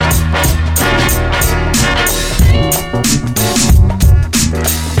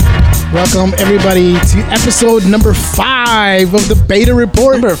Welcome everybody to episode number 5 of the Beta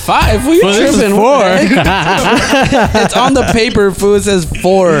Report. Number 5? We this is 4. It's on the paper, fool. It says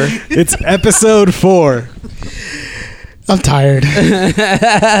 4. It's episode 4. I'm tired.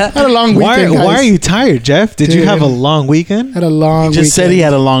 Had a long weekend. Why are you tired, Jeff? Did you have a long weekend? Had a long weekend. Just said he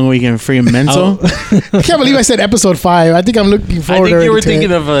had a long weekend. Freaking mental. I can't believe I said episode 5. I think I'm looking forward to it. I think you were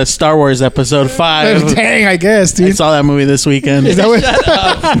thinking of Star Wars episode 5. Dang, I guess, dude. I saw that movie this weekend. Is that what?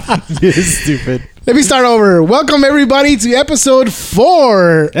 You're stupid. Let me start over. Welcome everybody to episode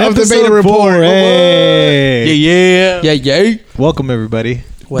 4 of the Beta Report. Hey. Yeah. Welcome everybody.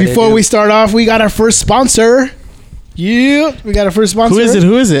 Before we start off, we got our first sponsor. Yeah, we got our first sponsor. Who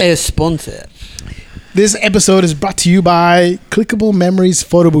is it? A sponsor. This episode is brought to you by Clickable Memories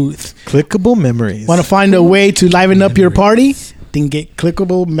Photo Booth. Clickable Memories. Want to find a way to liven up your party? Then get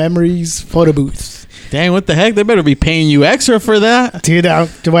Clickable Memories Photo Booth. Dang, what the heck? They better be paying you extra for that. Dude,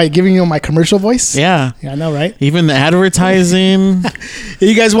 do I giving you my commercial voice? Yeah. Yeah, I know, right? Even the advertising. If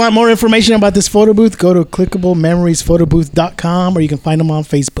you guys want more information about this photo booth, go to clickablememoriesphotoBooth.com or you can find them on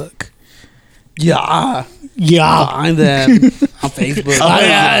Facebook. Yeah. Yeah. Find them on Facebook. Oh,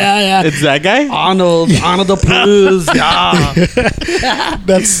 yeah. It's that guy? Arnold the Plus. Yeah.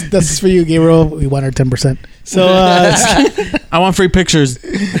 That's for you, Gabriel. We want our 10%. So, I want free pictures.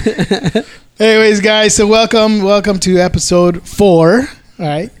 anyways, guys, so welcome to episode 4. All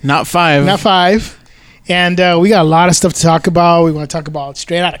right. Not 5. Not 5. And we got a lot of stuff to talk about. We want to talk about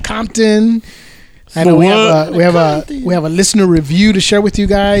Straight Outta Compton. I know we have a listener review to share with you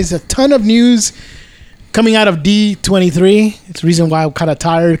guys. A ton of news coming out of D23. It's the reason why I'm kind of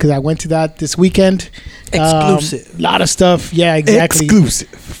tired because I went to that this weekend. Exclusive. A lot of stuff. Yeah, exactly. Exclusive.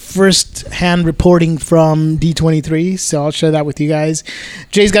 First-hand reporting from D23. So I'll share that with you guys.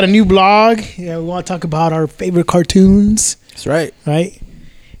 Jay's got a new blog. Yeah, we want to talk about our favorite cartoons. That's right. Right?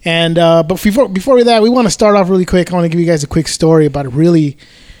 And but before that, we want to start off really quick. I want to give you guys a quick story about a really,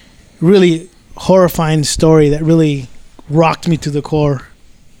 really horrifying story that really rocked me to the core.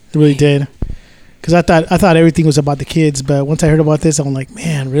 It really did. Because I thought everything was about the kids, but once I heard about this, I'm like,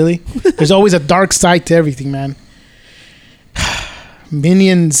 man, really? There's always a dark side to everything, man.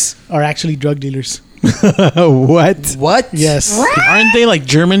 Minions are actually drug dealers. What? Yes. Aren't they like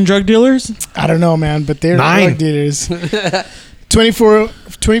German drug dealers? I don't know, man, but they're 9. drug dealers.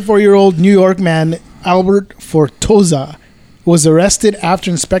 24-year-old New York man Albert Fortosa was arrested after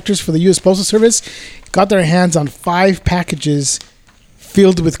inspectors for the U.S. Postal Service got their hands on 5 packages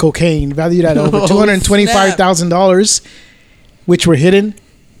filled with cocaine valued at over $225,000, which were hidden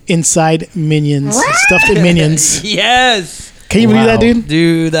inside Minions. Stuffed in Minions. Yes. Can you believe that, dude?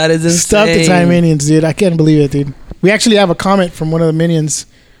 Dude, that is insane. Stuffed inside Minions, dude. I can't believe it, dude. We actually have a comment from one of the Minions.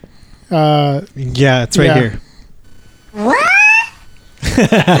 Yeah, it's right here. What?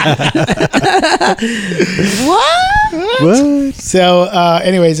 So,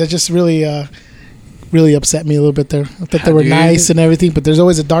 anyways, that just really upset me a little bit there. I thought they were nice and everything, but there's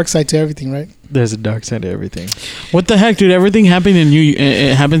always a dark side to everything, right? There's a dark side to everything. What the heck, dude? Everything happened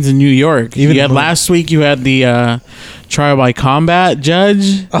it happens in New York. Even last week, you had the trial by combat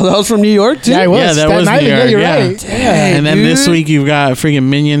judge. Oh, that was from New York, too? Yeah, it was. Yeah, that was New York. Yeah, you're yeah. right. Dang, And then dude. this week, you've got freaking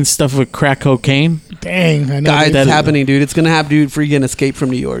Minion stuff with crack cocaine. Dang, I know. Guys, dude. it's happening, dude. It's going to have dude freaking escape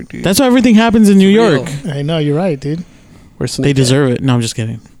from New York, dude. That's why everything happens in New York. I know, you're right, dude. They deserve it. No, I'm just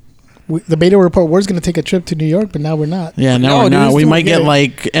kidding. The Beta Report, we're going to take a trip to New York, but now we're not. Yeah, no, we're dude, not. it's We still might get good.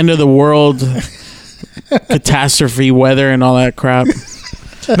 like end of the world catastrophe weather and all that crap.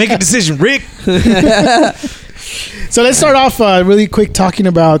 Make a decision, Rick. So let's start off really quick talking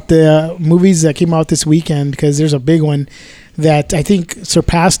about the movies that came out this weekend, because there's a big one that I think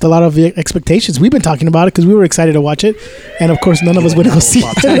surpassed a lot of the expectations. We've been talking about it because we were excited to watch it, and of course none of us went to go see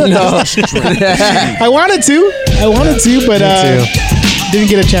it. I wanted to, but didn't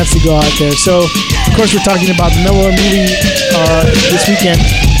get a chance to go out there. So of course we're talking about the number one movie this weekend,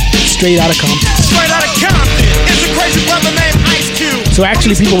 Straight Outta Compton. Straight Outta Compton is a crazy brother named Ice Cube. So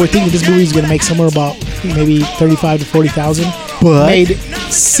actually people were thinking this movie is going to make somewhere about maybe 35 to 40,000. But made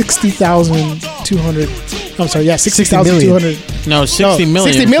 60,200. I'm sorry, yeah, 60,200. No, 60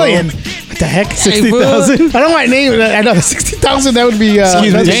 million. 60 million. What the heck? 60,000. I don't want to name it. I know 60,000. That would be.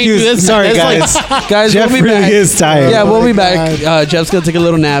 Excuse me. Dang, dude, that's- Sorry, that's guys. Guys, Jeff we'll be really back. is tired. Yeah, we'll be Oh my back. Jeff's going to take a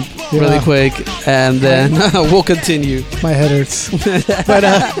little nap really Yeah. quick, and then we'll continue. My head hurts. But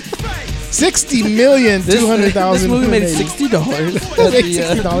 60,200,000. This movie made $60.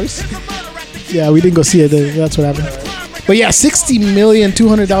 $60. Yeah, we didn't go see it. That's what happened. But yeah,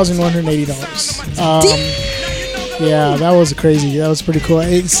 $60,200,180. Yeah, that was crazy. That was pretty cool.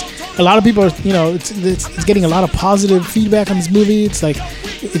 It's a lot of people are, it's getting a lot of positive feedback on this movie. It's like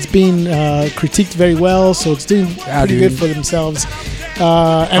it's being critiqued very well, so it's doing pretty good for themselves.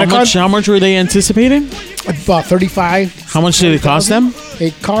 How much were they anticipating? About 35. How much did it cost them?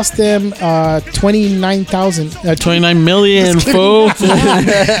 It cost them 29,000. 29 million, fool.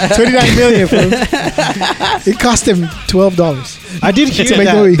 29 million, fool. It cost them $12. I did hear To make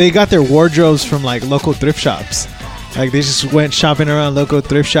the that movie. they got their wardrobes from like local thrift shops. Like they just went shopping around local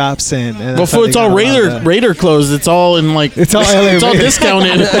thrift shops and that's how Before they it's all got a lot of Raider clothes. It's all in like It's all it's all LA.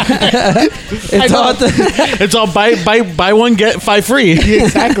 discounted. It's all It's all buy one get 5 free.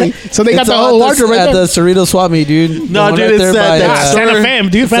 Exactly. So they got it's the all whole at wardrobe the, right at there. the Cerritos Swap Meet, dude. No, The one dude, it's there by, that Santa store. Fam,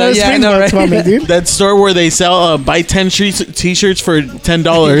 dude. Santa yeah, I Springs know, Bucks right? for me, dude. That store where they sell buy 10 t-shirts for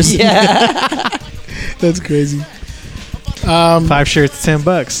 $10. Yeah, That's crazy. 5 shirts,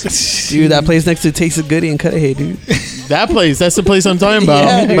 $10. dude, that place next to Tastes Goody in Cudahy, dude. That place. That's the place I'm talking about.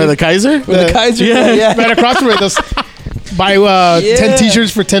 Yeah, dude. By the Kaiser? With the Kaiser, yeah. yeah. Right across from it, those buy 10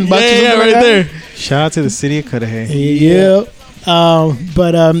 t-shirts for $10 or something Yeah, like right that. there. Shout out to the city of Cudahy. Yeah.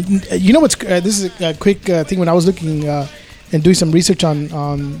 But you know what's this is a quick thing. When I was looking and doing some research on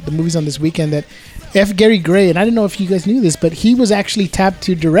the movies on this weekend, that F. Gary Gray, and I didn't know if you guys knew this, but he was actually tapped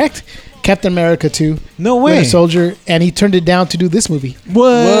to direct Captain America 2, No Winter way. Soldier, and he turned it down to do this movie. What?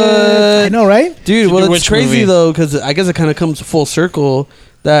 I know, right? Dude, well, it's Which crazy movie? though, because I guess it kind of comes full circle.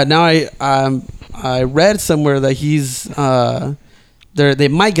 That now I read somewhere that he's they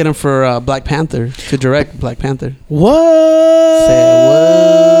might get him for Black Panther to direct Black Panther. What? Say what?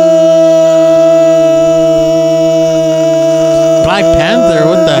 Black Panther,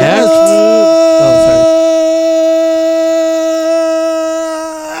 what the heck?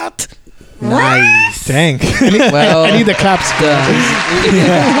 Oh, nice. Dang. Well, I need the claps. done.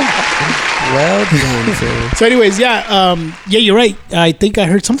 Well done, sir. So, anyways, yeah, you're right. I think I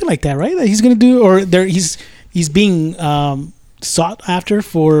heard something like that, right? That he's gonna do, or there he's being sought after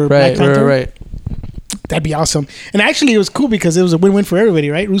for Black Right, Panther. right. That'd be awesome. And actually, it was cool because it was a win-win for everybody,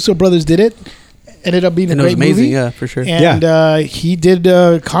 right? Russo brothers did it. Ended up being And a it was great amazing, movie. yeah, for sure. And he did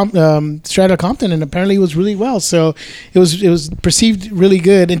Straight Outta Compton, and apparently it was really well. So it was perceived really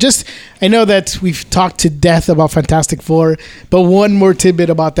good. And just, I know that we've talked to death about Fantastic Four, but one more tidbit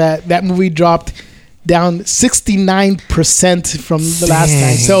about that movie dropped down 69% from the last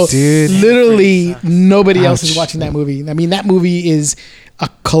time. So dude. literally nobody else is Ouch. watching that movie. I mean, that movie is a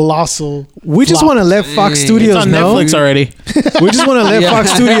colossal We just flop. want to let Fox Dang. Studios It's on know. Netflix already. We just want to let Yeah.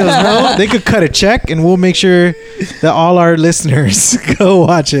 Fox Studios know they could cut a check, and we'll make sure that all our listeners go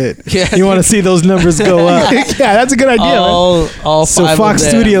watch it. Yeah. You want to see those numbers go up? Yeah, that's a good idea. man. All So five Fox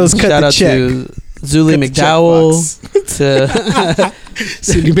of them. Studios cut Shout the out check. to Zuli Cut the check, McDowell. To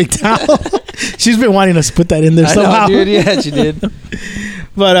Cindy McDowell. She's been wanting us to put that in there I somehow. know, dude. Yeah, she did.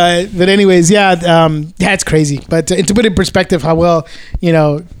 But anyways, yeah, it's crazy. But to put in perspective how well,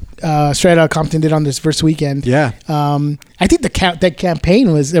 Straight Outta Compton did on this first weekend. Yeah. I think that campaign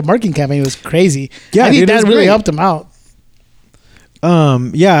the marketing campaign was crazy. Yeah, I think dude, it that was really great. helped him out.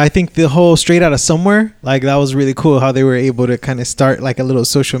 Yeah, I think the whole Straight Outta Somewhere, like that was really cool how they were able to kind of start like a little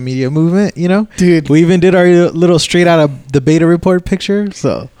social media movement, Dude. We even did our little Straight Outta the Beta Report picture.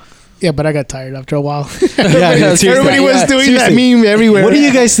 So Yeah, but I got tired after a while. yeah, dude, seriously. Everybody was Yeah, doing seriously. that meme everywhere. What do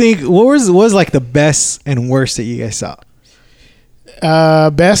you guys think? What was like the best and worst that you guys saw?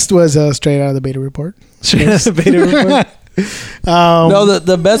 Best was Straight Outta the Beta Report. Straight Outta the Beta Report. No,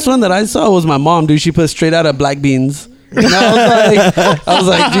 the best one that I saw was my mom, dude. She put Straight Out of Black Beans. And I was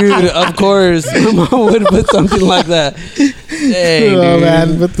like, dude, of course, my mom would put something like that. Dang, Oh dude.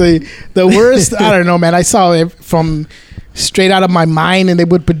 man, but the worst, I don't know, man. I saw it from Straight Out of My Mind, and they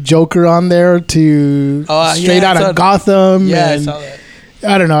would put Joker on there to Straight yeah, I Out saw of that. Gotham. Yeah, I and saw that.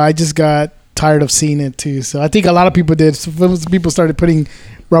 I don't know. I just got tired of seeing it too. So I think a lot of people did. So people started putting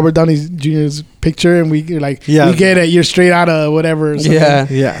Robert Downey Jr.'s picture, and we get it. You're straight out of whatever. Or something. Yeah.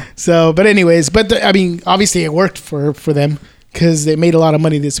 Yeah. So, but anyways, I mean, obviously it worked for them because they made a lot of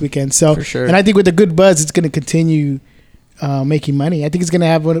money this weekend. So, For sure. and I think with the good buzz, it's going to continue making money. I think it's going to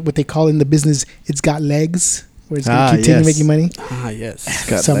have what they call in the business, it's got legs, where it's going to continue yes. making money. Ah, yes.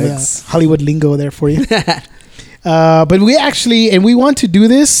 Got Some legs. Hollywood lingo there for you. But we actually, and we want to do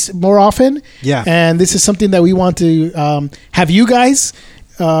this more often. Yeah. And this is something that we want to have you guys.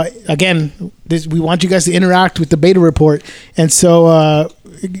 Again, we want you guys to interact with the beta report. And so,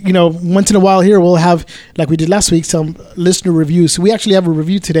 once in a while here, we'll have, like we did last week, some listener reviews. So we actually have a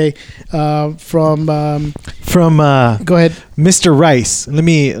review today from go ahead. Mr. Rice.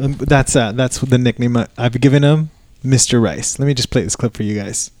 That's the nickname I've given him, Mr. Rice. Let me just play this clip for you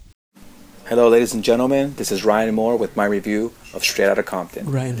guys. Hello, ladies and gentlemen. This is Ryan Moore with my review of Straight Outta Compton.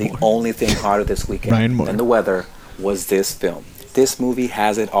 The only thing hotter this weekend than the weather was this film. This movie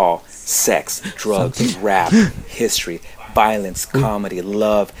has it all. Sex, drugs, rap, history, violence, comedy,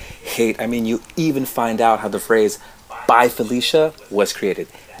 love, hate. I mean, you even find out how the phrase "Bye Felicia" was created.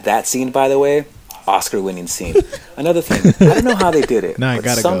 That scene, by the way, Oscar-winning scene. Another thing, I don't know how they did it, but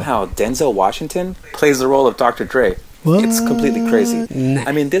somehow Denzel Washington plays the role of Dr. Dre. What? It's completely crazy.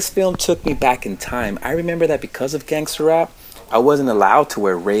 I mean, this film took me back in time. I remember that because of gangster rap, I wasn't allowed to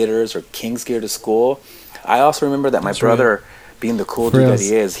wear Raiders or Kings gear to school. I also remember that my brother, being the cool dude that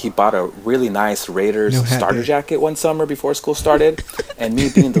he is, he bought a really nice Raiders starter jacket one summer before school started. And me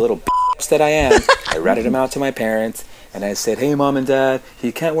being the little bitch that I am, I ratted him out to my parents. And I said, hey, Mom and Dad,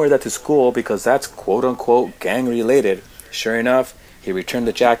 you can't wear that to school because that's quote-unquote gang-related. Sure enough, he returned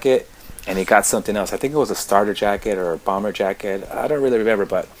the jacket. And he got something else. I think it was a starter jacket or a bomber jacket. I don't really remember,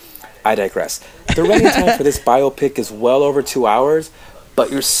 but I digress. The running time for this biopic is well over 2 hours,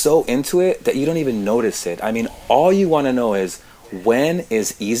 but you're so into it that you don't even notice it. I mean, all you want to know is, when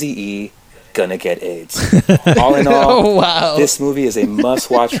is Eazy-E gonna get AIDS? All in all, this movie is a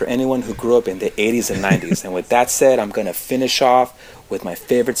must-watch for anyone who grew up in the 80s and 90s. And with that said, I'm going to finish off with my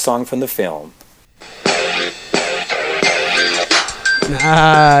favorite song from the film.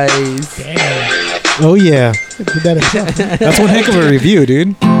 Nice. Damn. Oh yeah. That's one heck of a review,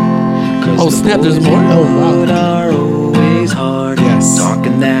 dude. Oh snap! There's more. Oh wow. Are always hard. Yes.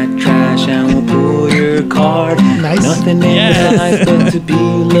 Talking that trash and we'll pull your card. Nice. Nothing in life but to be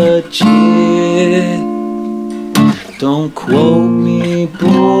legit. Don't quote me,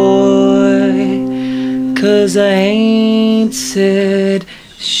 boy, 'cause I ain't said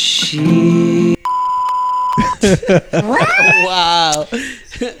shit. Wow.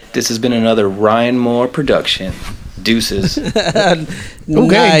 This has been another Ryan Moore production. Deuces.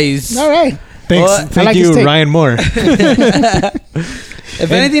 Nice. All right. Thanks. Well, Thank you, Ryan Moore.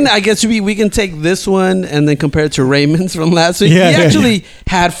 If anything, I guess we can take this one and then compare it to Raymond's from last week. Yeah, he yeah, actually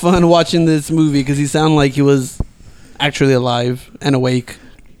had fun watching this movie because he sounded like he was actually alive and awake.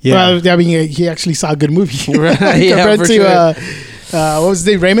 Yeah. Well, I mean, he actually saw a good movie. Right, Compared for to, sure. what was his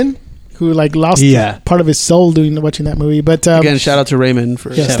name? Raymond? Who like lost part of his soul doing watching that movie. But again, shout out to Raymond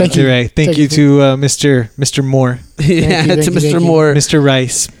for yes, thank you. Right. Thank you to Mr. Moore. yeah, thank to you, Mr. thank you. Moore Mr.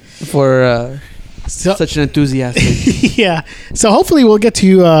 Rice. for So- such an enthusiastic. yeah. So hopefully we'll get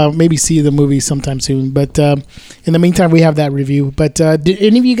to maybe see the movie sometime soon. But in the meantime, we have that review. But did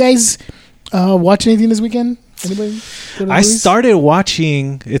any of you guys watch anything this weekend? Anybody? Go to the I movies? started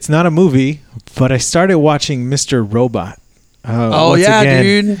watching. It's not a movie, but I started watching Mr. Robot. Oh yeah,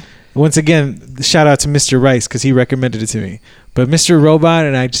 dude. Once again, shout out to Mr. Rice because he recommended it to me. But Mr. Robot,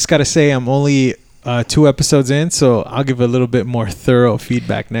 and I just gotta say, I'm only 2 episodes in, so I'll give a little bit more thorough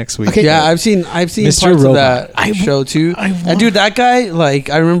feedback next week. Okay. Yeah, I've seen Mr. parts Robot. of that show too. And dude, that guy, like,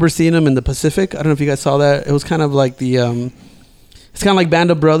 I remember seeing him in the Pacific. I don't know if you guys saw that. It was kind of like the it's kind of like Band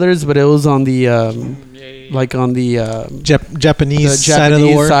of Brothers, but it was on the like on the Japanese side of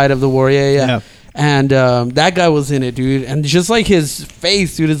the war. side of the war. Yeah. Yeah. And that guy was in it, dude. And just like his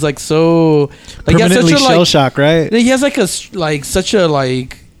face, dude, is like so like he has Permanently such a, shell like, shock, right? he has like a such a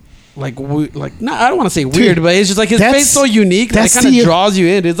like no, I don't want to say weird, but it's just like his that's- face so unique that it that's kind of the- draws you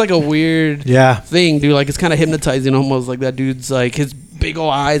in. It's like a weird Yeah. thing, dude. Like it's kind of hypnotizing almost. Like that dude's like his big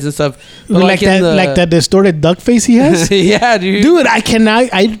old eyes and stuff. But like in that that distorted duck face he has. yeah, dude. Dude, I cannot.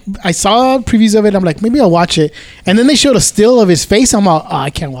 I saw previews of it. I'm like, maybe I'll watch it. And then they showed a still of his face. I'm like, oh, I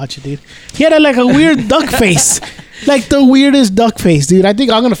can't watch it, dude. He had like a weird duck face, like the weirdest duck face, dude. I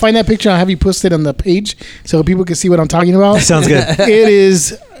think I'm gonna find that picture. I'll have you posted on the page so people can see what I'm talking about. Sounds good. It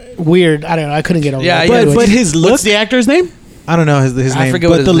is weird. I don't know. I couldn't get over Yeah, it. yeah. But his look, What's the actor's name? I don't know his I name, forget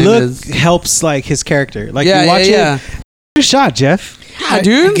but what his the name look is. helps like his character. Like Yeah, you watch yeah. it, give it a shot, Jeff. Yeah,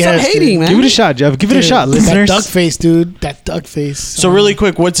 dude. Stop guess, hating, dude. man. Give it a shot, Jeff. Give it a Dude, shot, that listeners. duck face, dude. That duck face. So really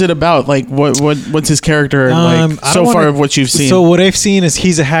quick, what's it about? Like what's his character like I so don't far wanna- of what you've seen? So what I've seen is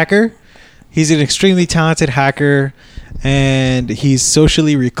he's a hacker. He's an extremely talented hacker, and he's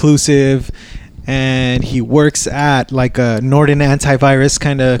socially reclusive, and he works at like a Norton antivirus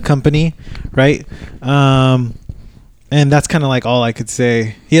kind of company, right? And that's kind of like all I could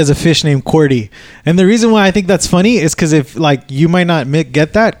say. He has a fish named QWERTY. And the reason why I think that's funny is because if like you might not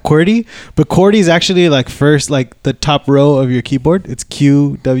get that, QWERTY, but QWERTY is actually like first, like the top row of your keyboard. It's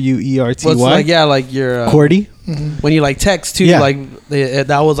QWERTY. Well, it's like, yeah, like your QWERTY. when you like text too, Yeah. like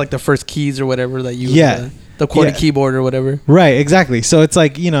that was like the first keys or whatever that you Yeah. the QWERTY Yeah. keyboard or whatever. Right, exactly. So it's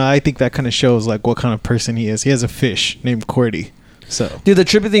like, I think that kind of shows like what kind of person he is. He has a fish named QWERTY. So, Dude, the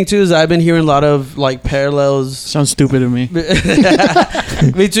trippy thing too is I've been hearing a lot of like parallels Sounds stupid to me.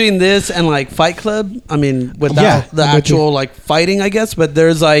 between this and like Fight Club. I mean, without the actual like fighting, I guess, but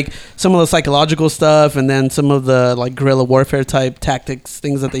there's like some of the psychological stuff and then some of the like guerrilla warfare type tactics,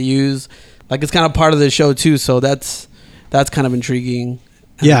 things that they use. Like it's kind of part of the show too, so that's kind of intriguing.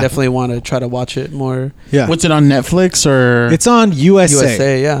 Yeah. I definitely want to try to watch it more. yeah. What's it on Netflix or? It's on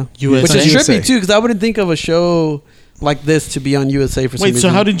USA. Yeah. USA. Which is USA. trippy too, because I wouldn't think of a show like this to be on USA for some Wait,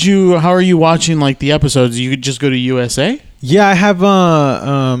 reason. so how are you watching like the episodes? You could just go to USA? Yeah, I have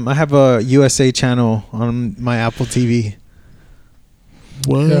a USA channel on my Apple TV.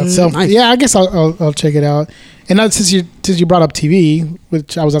 What? Yeah, so Nice. yeah, I guess I'll check it out. And now since you brought up TV,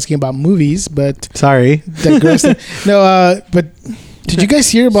 which I was asking about movies, but Sorry. digressing. No, but did you guys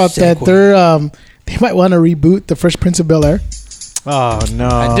hear about that? Segue. They might want to reboot The Fresh Prince of Bel-Air. Oh no.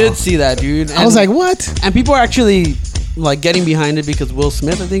 I did see that, dude. I was like, what? And people are actually like getting behind it because Will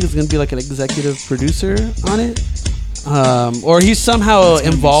Smith, I think, is going to be like an executive producer on it. Or he's somehow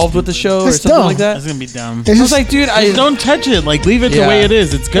involved with the show or That's something dumb. like that. That's gonna be dumb. It's I was just- like, dude, Just don't touch it. Like, leave it Yeah. the way it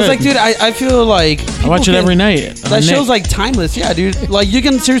is. It's good. It's like, dude, I feel like I watch it people every can- night. That on show's Nick. like timeless, yeah, dude. Like you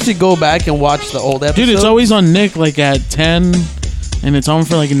can seriously go back and watch the old episodes. Dude, it's always on Nick like at 10, and it's on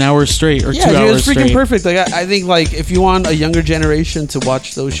for like an hour straight or 2 yeah, dude, hours it's freaking straight. perfect. Like I think like if you want a younger generation to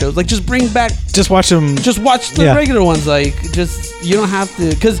watch those shows, like just bring back, Just watch them. just watch the Yeah. regular ones. Like just you don't have to,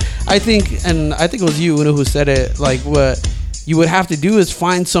 because I think it was you, Uno, who said it. Like what you would have to do is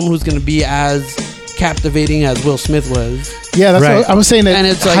find someone who's going to be as captivating as Will Smith was. Yeah, that's Right. what I was saying. That And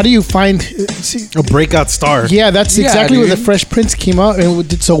it's how like- do you find? See, A breakout star. yeah, that's Yeah, exactly where dude. the Fresh Prince came out and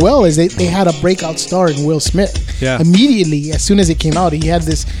did so well. Is they had a breakout star in Will Smith. Yeah. Immediately, as soon as it came out, he had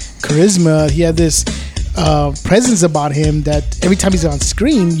this charisma. He had this presence about him that every time he's on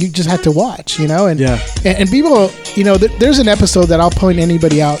screen, you just had to watch. You know, and Yeah. and people, you know, there's an episode that I'll point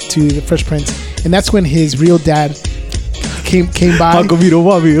anybody out to the Fresh Prince, and that's when his real dad came by. How come you don't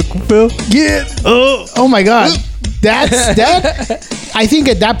want me, Uncle Phil? Yeah. Oh my God. That's that. I think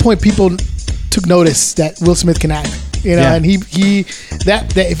at that point people took notice that Will Smith can act. You know, Yeah. and he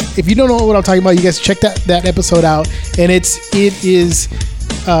that if you don't know what I'm talking about, you guys check that episode out. And it is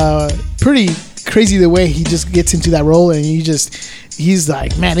pretty crazy the way he just gets into that role, and he's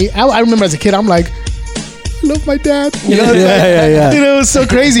like, man. I remember as a kid, I'm like, I love my dad. You know, Yeah. You know, it's so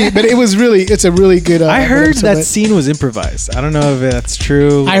crazy, but it's a really good. I heard episode, that but- scene was improvised. I don't know if that's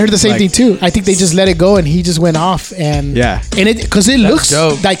true. I heard the same Like, thing too. I think they just let it go, and he just went off, and Yeah. and it because it looks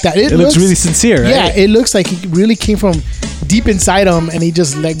dope. like that. It looks really sincere, right? Yeah, it looks like he really came from deep inside him, and he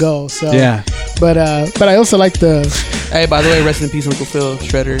just let go. So Yeah. but I also like the Hey, by the way, rest in peace, Uncle Phil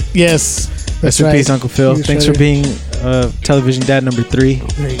Shredder. yes. Rest That's in right. peace, Uncle Phil. He's Thanks for Shredder. being television dad number 3.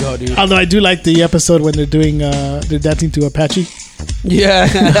 There you go, dude. Although I do like the episode when they're doing they're dancing to Apache. Yeah,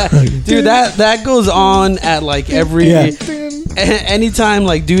 dude, that goes on at like every Yeah. anytime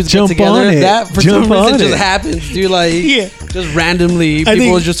like dudes Jump get together. on it. That for Jump some reason on just it. happens, dude. Like Yeah. just randomly, I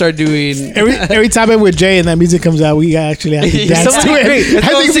people think- just start doing. Every time I'm with Jay and that music comes out, we actually have to Yeah. dance to Something great. it. It's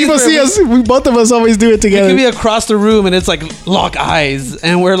I all think people see secret. us. Both of us always do it It together. could be across the room and it's like lock eyes,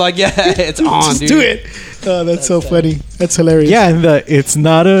 and we're like, yeah, it's on, Just dude. do it. Oh, that's so funny. That's hilarious. Yeah, and it's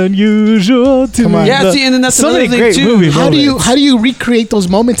not unusual to Come on. Yeah, see, and then that's so another many thing great too. movie How moments. do you recreate those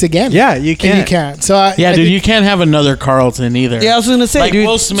moments again? Yeah, you And can't. you can't. So Yeah, I dude, think- you can't have another Carlton either. Yeah, I was gonna say, like dude,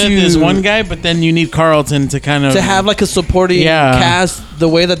 Will Smith to- is one guy, but then you need Carlton to kind of to have like a supporting Yeah. cast the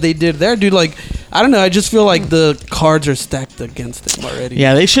way that they did there, dude. Like, I don't know. I just feel like the cards are stacked against them already.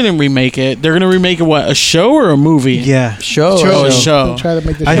 Yeah, they shouldn't remake it. They're gonna remake it. What, a show or a movie? Yeah. show. Oh, a Show. show. Try to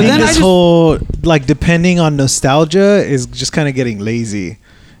make the I show. think then I this just- whole, like, depending on nostalgia is just kind of getting lazy.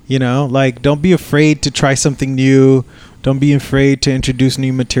 You know? Like, don't be afraid to try something new. Don't be afraid to introduce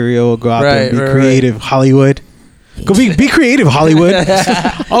new material. Go out there and be Right, right, creative. Hollywood. Go be creative, Hollywood.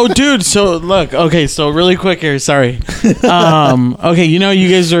 Oh, dude. So look. Okay. So really quick here. Sorry. Okay. You know, you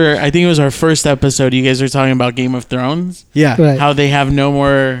guys are. I think it was our first episode. You guys are talking about Game of Thrones. Yeah. Right. How they have no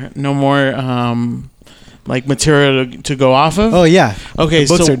more. Like material to go off of. Oh, yeah. Okay, The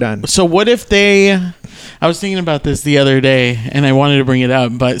books so, are done. So what if they? I was thinking about this the other day, and I wanted to bring it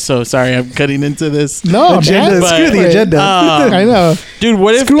up, but so sorry, I'm cutting into this. No, Agenda. man. Screw the agenda. I know. Dude,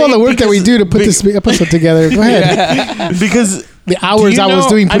 what if Screw all they- the work that we because- do to put this episode together. Go ahead. because The hours do you I was know-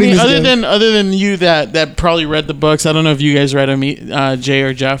 doing putting I mean, this other together. than you that probably read the books. I don't know if you guys read them, Jay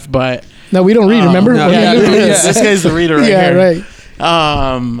or Jeff, but No, we don't read. Remember? no, What yeah, do you do? yeah. this guy's the reader right Yeah, here.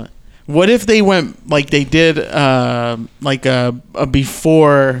 right. What if they went like they did like a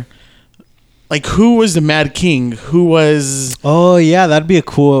before like who was the Mad King? Who was Oh yeah, that'd be a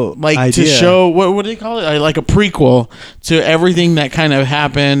cool like idea. to show what do they call it? Like a prequel to everything that kind of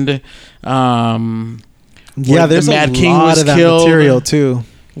happened. Yeah, there's the Mad a King lot was of that killed, material too.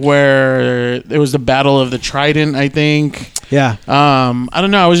 where there was the Battle of the Trident, I think. Yeah. I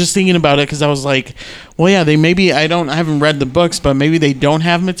don't know. I was just thinking about it because I was like, well, yeah, they maybe I haven't read the books, but maybe they don't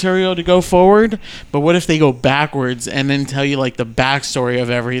have material to go forward. But what if they go backwards and then tell you like the backstory of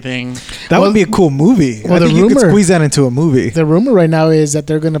everything? That would be a cool movie. Well, I the think you could rumor- squeeze that into a movie. The rumor right now is that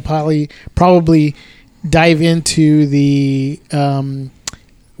they're going to probably dive into the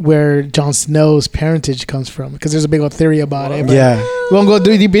where Jon Snow's parentage comes from, because there's a big old theory about it. But Yeah. we won't go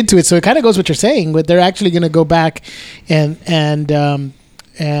deep into it. So it kind of goes what you're saying, but they're actually going to go back and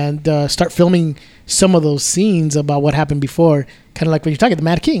start filming some of those scenes about what happened before. Kind of like when you're talking the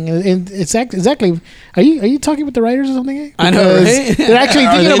Mad King, and it's exactly. Are you talking with the writers or something? I know, Because right? They're actually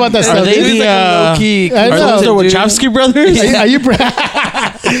thinking about that are stuff. they dude. the, low-key I Are know. those the Wachowski brothers? Are you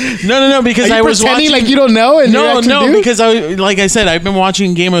No, because Are I you was pretending watching. like you don't know? And you No, actually do? because like I said, I've been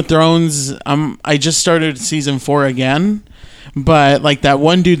watching Game of Thrones. I just started season 4 again, but like that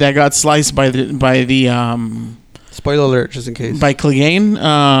one dude that got sliced by the Spoiler alert, just in case. by Clegane,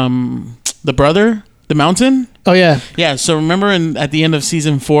 the brother, the Mountain. Oh yeah. Yeah. So remember at the end of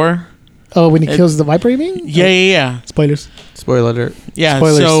season 4. Oh, when he kills the Viper, you mean? Yeah. Spoilers. Spoiler alert. Yeah.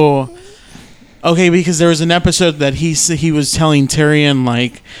 Spoilers. So. Okay, because there was an episode that he was telling Tyrion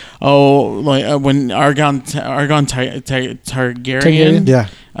like, when Argon Targaryen Yeah.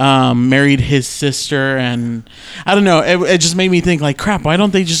 married his sister, and I don't know, it just made me think like, crap, why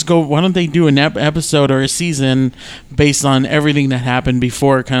don't they do an episode or a season based on everything that happened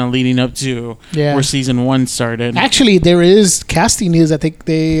before, kind of leading up to where season 1 started. Actually, there is casting news. I think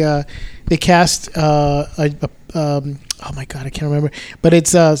they cast oh my god, I can't remember, but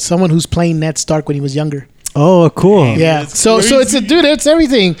it's someone who's playing Ned Stark when he was younger. Oh, cool. Yeah, so it's a dude. It's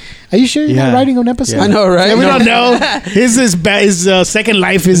everything. Are you sure you're not writing an episode? Yeah. I know, right? Yeah, we don't know. His second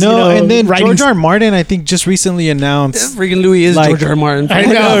life is No, and then writing. George R. R. Martin, I think, just recently announced. Freaking Louis is Like- George R. R. Martin. I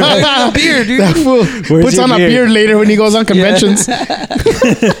know. Beer, dude. That fool puts your on a beard? beard later when he goes on conventions.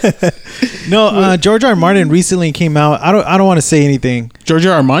 No, George R. R. Martin recently came out. I don't want to say anything.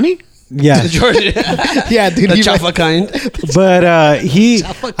 Giorgio Armani? Yeah, George. Yeah, dude. The he- Jaffa kind. but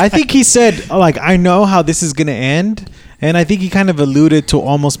I think he said like, I know how this is gonna end, and I think he kind of alluded to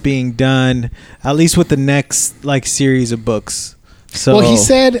almost being done, at least with the next like series of books. So Well, he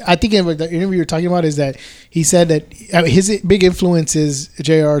said, I think in the interview you're talking about is that he said that his big influence is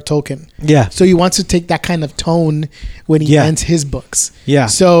J.R.R. Tolkien. yeah, So he wants to take that kind of tone when he Yeah. ends his books. yeah,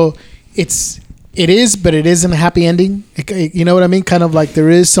 So it is, but it isn't a happy ending. You know what I mean? Kind of like there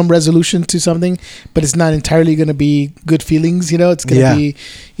is some resolution to something, but it's not entirely going to be good feelings. You know, it's going to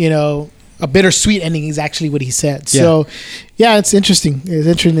Yeah. be, a bittersweet ending is actually what he said. So, yeah, it's interesting. It's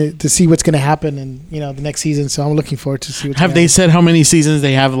interesting to see what's going to happen in, the next season. So I'm looking forward to see what's Have gonna they happen. said how many seasons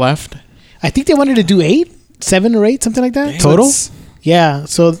they have left? I think they wanted to do 7 or 8, something like that. total. Yeah.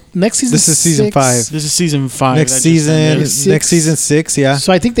 So next season. This is season 6. 5. This is season 5. Next that just season, ended. Six. next season 6. Yeah,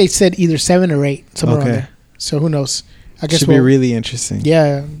 So I think they said either 7 or 8, somewhere around Okay. there. So who knows? I guess should be really interesting.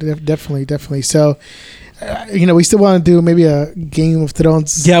 Yeah, definitely. So, we still want to do maybe a Game of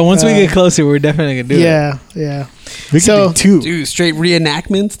Thrones. Yeah, once we get closer, we're definitely gonna do it. Yeah. We So- could do 2. Dude, straight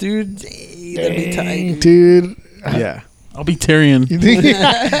reenactments, dude. Hey, that'd be tight. Dude. Yeah. I'll be Tyrion.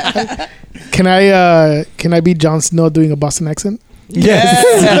 Can I be Jon Snow doing a Boston accent?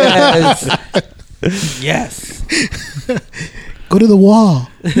 Yes. Yes. Go to the wall.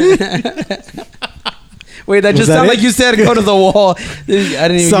 Wait, that Was just that sounded it? like you said go to the wall. I didn't even hear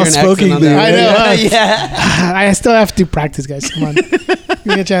an accent Soft-spoken, on that. I know. Yeah. I still have to practice, guys. Come on. Give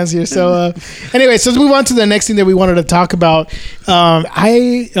me a chance here. So, anyway, so let's move on to the next thing that we wanted to talk about.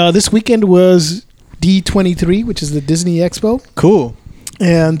 This weekend was D23, which is the Disney Expo. Cool.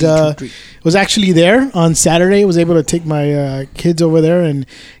 And was actually there on Saturday. Was able to take my kids over there and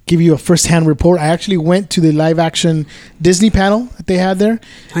give you a first-hand report. I actually went to the live-action Disney panel that they had there.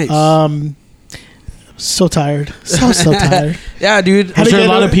 Nice. So tired. So tired. Yeah, dude. How Was to there a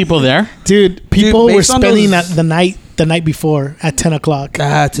get lot a- of people there? Dude, people were based on spending those- the night before at 10 o'clock.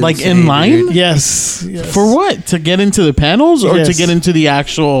 That's Like insane, in line? dude. Yes. For what? To get into the panels or to Yes. get into the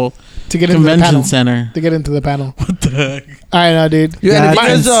actual To get into the convention panel. center? To get into the panel. What the heck? I know, dude. Dude, and if you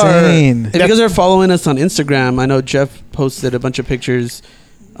That's guys insane. if you guys are following us on Instagram, I know Jeff posted a bunch of pictures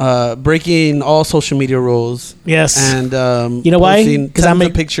breaking all social media rules. Yes. And You know why? posting 'Cause I tons of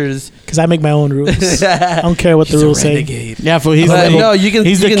make- pictures. Because I make my own rules. I don't care what the rules say. Yeah, for he's But the, no, you can-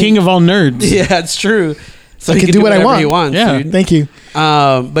 he's you the can- king of all nerds. Yeah, it's true. So I he can can do do what I whatever want. he wants, Yeah. dude. Thank you.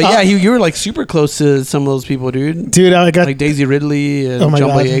 But yeah, you were like super close to some of those people, dude. Dude, I got like Daisy Ridley and John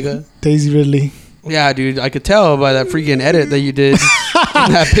Boyega. Daisy Ridley. Yeah, dude, I could tell by that freaking edit that you did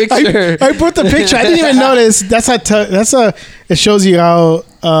in that picture. I put the picture. I didn't even notice. It shows you how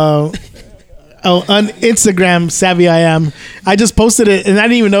on Instagram savvy I am. I just posted it and I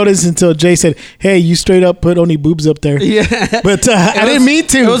didn't even notice until Jay said, "Hey, you straight up put only boobs up there." Yeah, but I didn't mean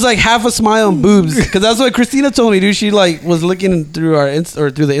to. It was like half a smile and boobs, because that's what Christina told me, dude. She like was looking through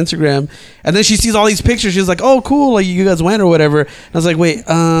through the Instagram, and then she sees all these pictures. She was like, "Oh, cool, like you guys went or whatever." And I was like, "Wait,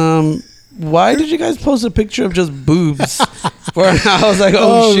 why did you guys post a picture of just boobs?" I was like,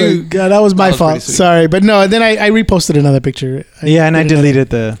 "Oh shoot, my God, that was my fault. Sorry, but no." Then I reposted another picture. I deleted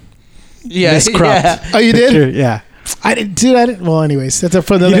the. Yeah, miscropped. Yeah. Oh, you picture. did? Yeah. I didn't, dude. I didn't. Well, anyways, that's a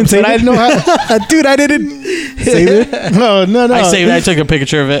further. You didn't save I didn't know how. Dude, I didn't save it. No. I saved it. I took a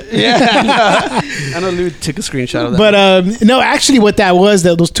picture of it. Yeah, I know Lou took a screenshot of that. But no, actually, what that was,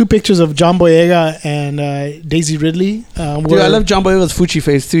 those two pictures of John Boyega and Daisy Ridley. Dude, I love John Boyega's Fuchi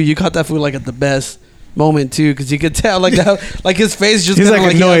face too. You caught that food like at the best moment too, because you could tell like that, like his face just kind of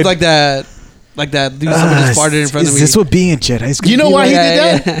like annoyed. Like that. Like that dude, someone just farted in front of me. Is this what being Jedi is? You know why he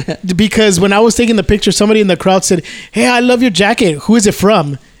did that? Because when I was taking the picture, somebody in the crowd said, "Hey, I love your jacket. Who is it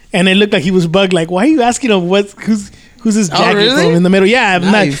from?" And it looked like he was bugged. Like, why are you asking him who's his jacket from in the middle? Yeah,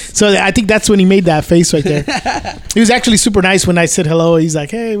 nice. So I think that's when he made that face right there. He was actually super nice when I said hello. He's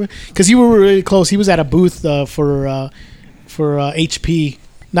like, "Hey," because you were really close. He was at a booth for HP,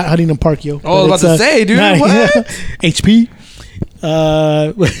 not Huntington Park, yo. Oh, I was about to say, dude, what? HP.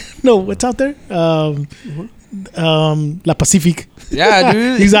 No, what's out there? La Pacific. Yeah,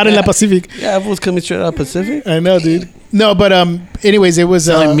 dude. He's out in La Pacific. Yeah, everyone's coming straight out of Pacific. I know, dude. No, but anyways, it was.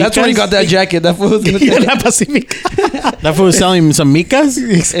 That's where he got that jacket. That fool was gonna say La Pacific. That fool was selling him some Mikas?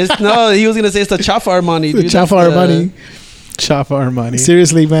 No, he was gonna say it's the Chafa Armani, dude. Chafa Armani. Chafa Armani.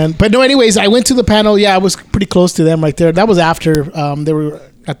 Seriously, man. But no, anyways, I went to the panel. Yeah, I was pretty close to them right there. That was after they were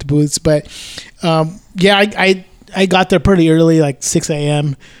at the booths. But yeah, I got there pretty early, like 6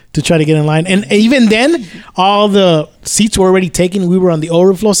 a.m. to try to get in line. And even then, all the seats were already taken. We were on the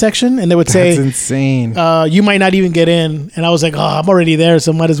overflow section, and they would say, "That's insane. You might not even get in." And I was like, "Oh, I'm already there,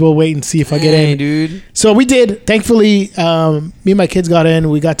 so might as well wait and see if I get in." Dude. So we did. Thankfully, me and my kids got in.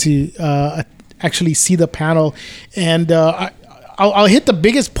 We got to actually see the panel. And I'll hit the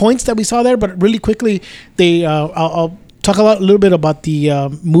biggest points that we saw there, but really quickly, I'll talk a little bit about the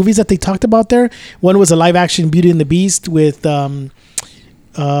movies that they talked about there. One was a live action Beauty and the Beast with oh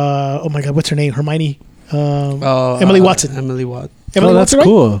my God, what's her name? Hermione. Emily Watson. Emily Watson. Emily that's Watson, right?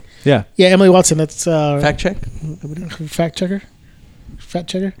 cool. Yeah. Yeah, Emily Watson. That's fact check. Fact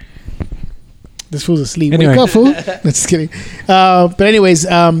checker. This fool's asleep. Anyway. Wake up, fool. Just kidding. But anyways,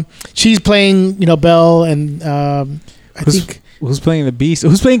 she's playing, Belle, and I think. Who's playing the Beast?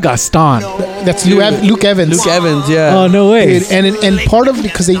 Who's playing Gaston? That's Luke Evans. Luke Evans, yeah. Oh, no way. Dude, and part of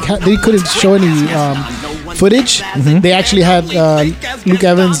because they couldn't show any footage, they actually had Luke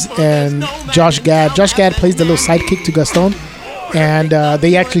Evans and Josh Gad. Josh Gad plays the little sidekick to Gaston, and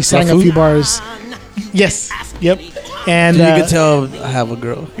they actually sang a few bars. Yes. Yep. And you can tell I have a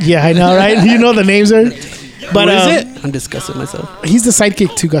girl. Yeah, I know, right? You know the names are. But what is it? I'm discussing myself. He's the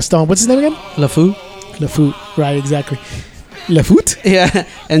sidekick to Gaston. What's his name again? LeFou. Right, exactly. LeFou? Yeah,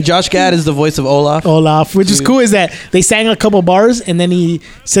 and Josh Gad is the voice of Olaf. Which is cool, is that they sang a couple bars and then he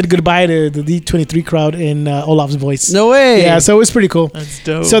said goodbye to the D23 crowd in Olaf's voice. No way. Yeah, so it was pretty cool. That's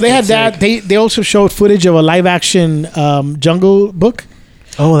dope. So they had that. They also showed footage of a live action Jungle Book.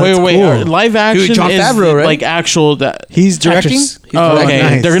 Oh, that's cool. Live action. Dude, Jon Favreau, right? Like actual that he's directing. Okay,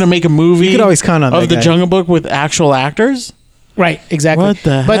 nice. They're gonna make a movie. You could always count on of that the guy. Jungle Book with actual actors. Right, exactly. What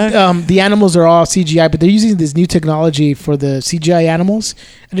the But heck? the animals are all CGI, but they're using this new technology for the CGI animals.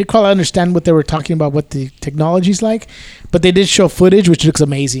 I didn't quite understand what they were talking about, what the technology's like, but they did show footage, which looks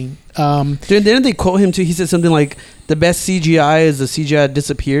amazing. Dude, didn't they quote him too? He said something like, "The best CGI is the CGI that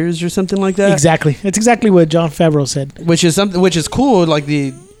disappears," or something like that. Exactly. It's exactly what Jon Favreau said. Which is cool,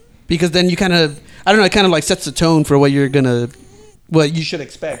 because then you kind of, I don't know, it kind of like sets the tone for what you should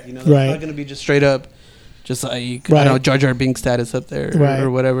expect. It's Right. not gonna be just straight up. Just like, I Right. don't know, Jar Jar Binks status up there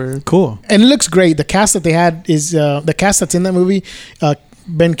or whatever. Cool. And it looks great. The cast that they had is the cast that's in that movie. Sir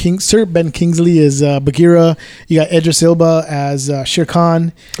Ben Kingsley is Bagheera. You got Idris Elba as Shere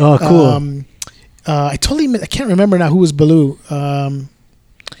Khan. Oh, cool. I can't remember now who was Baloo.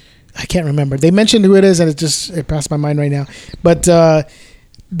 I can't remember. They mentioned who it is, and it passed my mind right now. But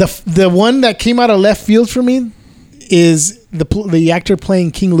the one that came out of left field for me is the actor playing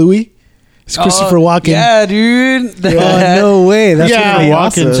King Louis. It's Christopher Walken. Yeah, dude. Oh, no way. That's Yeah. gonna be Walken.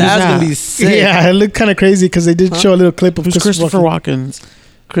 awesome. Who's That's that? gonna be sick. Yeah, it looked kind of crazy because they did show a little clip of Who's Christopher Walken?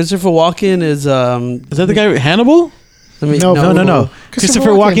 Christopher Walken is Is that the guy Hannibal? No.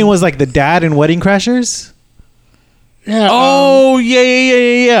 Christopher Walken. Walken was like the dad in Wedding Crashers. Yeah. Oh,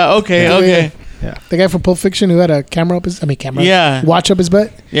 yeah. Okay. The guy from Pulp Fiction who had a camera up his. Yeah. Watch up his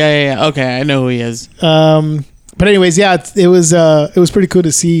butt. Yeah. Okay, I know who he is. But anyways, yeah, it was pretty cool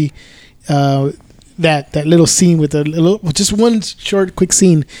to see that little scene with just one short, quick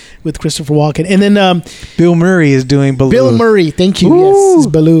scene with Christopher Walken, and then Bill Murray is doing Baloo. Bill Murray. Thank you. Yes, it's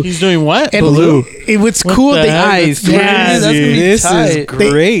Baloo. He's doing what? And Baloo. It was What cool. the heck? Nice. Yeah, That's gonna be This tight. is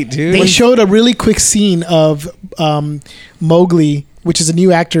great, dude. They showed a really quick scene of Mowgli, which is a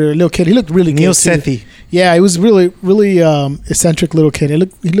new actor, a little kid. He looked really Neil good. too. Sethi. Yeah, it was really eccentric little kid.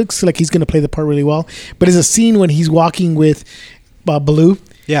 He looks like he's gonna play the part really well. But there's a scene when he's walking with Baloo,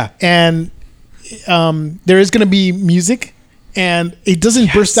 Yeah. and there is gonna be music, and it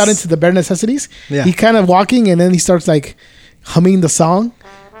doesn't burst out into the bare necessities. Yeah. He kind of walking, and then he starts like humming the song,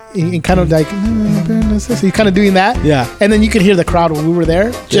 and kind of like bare necessities, kind of doing that. Yeah. And then you could hear the crowd when we were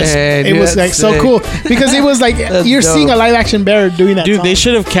there. Just Dang, it dude, was like that's so sick. cool because it was like That's you're dope. seeing a live action bear doing that. Dude, song. they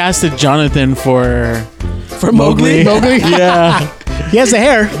should have casted Jonathan for Mowgli. Mowgli. Yeah, He has the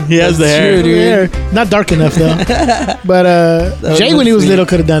hair. he has the hair. true, dude. Hair. Not dark enough though. But was Jay when he was sweet. little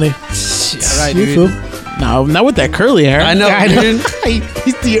could have done it. Yeah, right, You dude. fool. No, not with that curly hair. I know, I know. dude.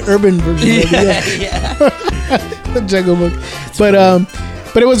 He's the urban version of it. Yeah. The Jungle Book.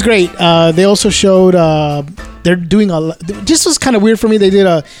 But it was great. They also showed they're doing this was kind of weird for me.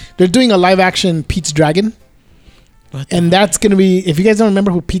 They're doing a live action Pete's Dragon. And that's gonna be, if you guys don't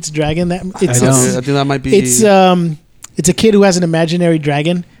remember who Pete's Dragon, I think that might be. it's a kid who has an imaginary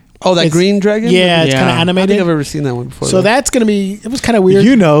dragon. that it's- green dragon. Yeah, it's Yeah. kind of I don't animated. think I've ever seen that one before. So though. that's gonna be. It was kind of weird.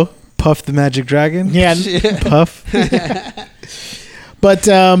 You know, Puff the Magic Dragon. Yeah. Puff. But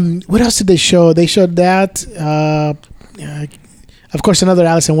what else did they show? They showed that. Of course, another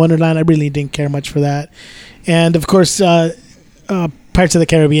Alice in Wonderland. I really didn't care much for that. And of course, Pirates of the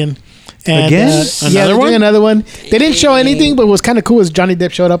Caribbean. And, Again? yeah, Another they're doing one? another one. They didn't show anything, but what was kind of cool was Johnny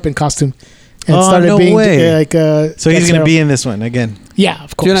Depp showed up in costume and Oh, started no being way. like. So he's going to be in this one again. Yeah,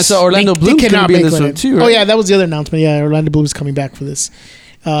 of course. Dude, I saw Orlando Bloom's gonna cannot be in make this one it. too, Oh right? yeah, that was the other announcement. Yeah, Orlando Bloom's coming back for this.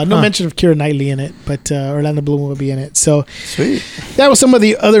 No mention of Keira Knightley in it, but Orlando Bloom will be in it. So Sweet. that was some of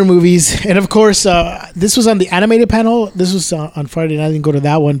the other movies, and of course, this was on the animated panel. This was on Friday, and I didn't go to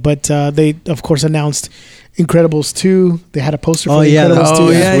that one, but they of course announced Incredibles 2. They had a poster for Incredibles 2.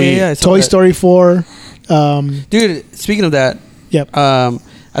 I saw Toy that. Story 4. Dude, speaking of that, Yep.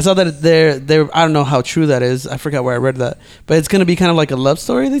 I saw that they're I don't know how true that is. I forgot where I read that, but it's gonna be kind of like a love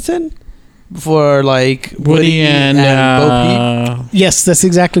story. They said for like Woody and Bo Peep. Yes, that's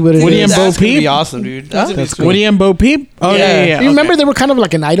exactly what it is. Woody and Bo That's gonna Peep? be awesome, dude. That's gonna be That's sweet. Woody and Bo Peep. Oh yeah. You remember they were kind of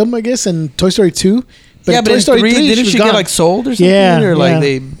like an item, I guess, in Toy Story 2. But Toy in Story 3, didn't was she gone. get like sold or something? Yeah, or like yeah.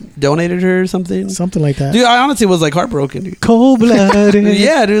 they donated her or something? Something like that. Dude, I honestly was like heartbroken, dude. Cold-blooded.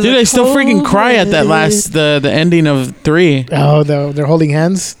 Yeah, dude. Dude, like, I still freaking cry at that last the ending of 3. Oh, they're holding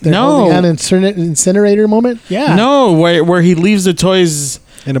hands. They're No. holding hand incinerator moment. Yeah. No, where he leaves the toys.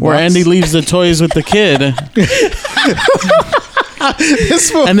 In a Where box. Andy leaves the toys with the kid,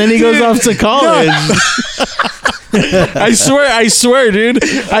 This one- and then he goes off to college. I swear, dude.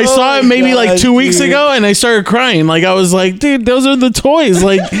 I saw it maybe like 2 weeks ago, and I started crying. Like I was like, dude, those are the toys.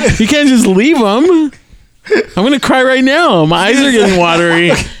 Like you can't just leave them. I'm gonna cry right now. My eyes are getting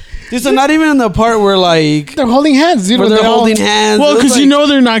watery. Dude, so not even in the part where like They're holding hands, dude. where when they're all- holding hands. Well, It was because you like- know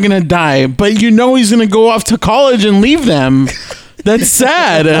they're not gonna die, but you know he's gonna go off to college and leave them. That's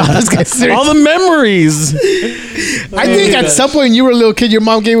sad. This guy's serious. All the memories. I think at some point you were a little kid, your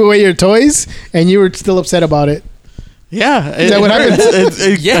mom gave away your toys, and you were still upset about it. Yeah, that what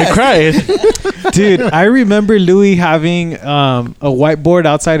happened? Yes. I cried. Dude, I remember Louis having a whiteboard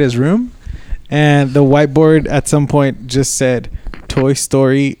outside his room, and the whiteboard at some point just said Toy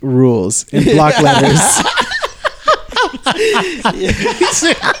Story rules in block letters.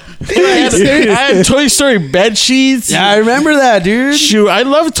 I had Toy Story bed sheets. Yeah, I remember that, dude. Shoot, I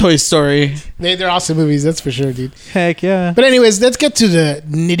love Toy Story. They're awesome movies, that's for sure, dude. Heck yeah. But anyways, let's get to the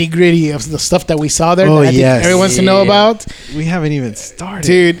nitty gritty of the stuff that we saw there. Oh, that I think yes. everyone wants to know about. We haven't even started.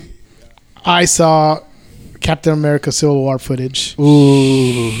 Dude, I saw Captain America Civil War footage.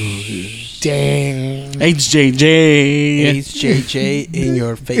 Ooh. Dang. HJJ. HJJ in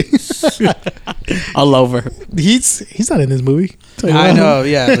your face. All over. He's not in this movie. I know,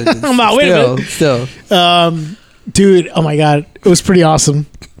 yeah. But I'm not, wait a minute. Still. Dude, oh my god, it was pretty awesome.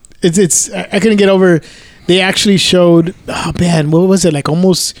 It's I couldn't get over. They actually showed, oh man, what was it, like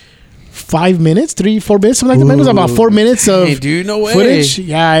almost 5 minutes, 3-4 minutes, something like that. Maybe it was about 4 minutes of dude, no way. footage.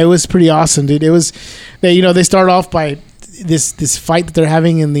 Yeah, it was pretty awesome, dude. It was, they start off by this fight that they're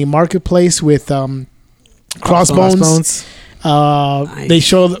having in the marketplace with Crossbones. Nice. They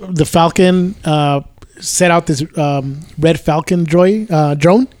show the Falcon set out this red Falcon drone.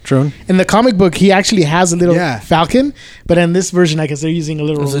 In the comic book, he actually has a little Falcon, but in this version, I guess they're using a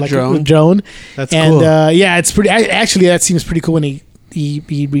little like a drone. That's cool. Yeah, it's pretty. Actually, that seems pretty cool when he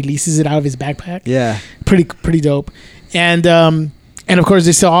releases it out of his backpack. Yeah, pretty dope. And of course,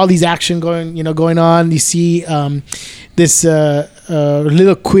 they saw all these action going on. You see this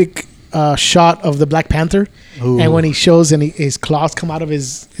little quick shot of the Black Panther, and when he shows and his claws come out of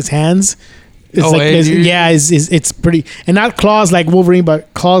his hands. It's it's pretty, and not claws like Wolverine,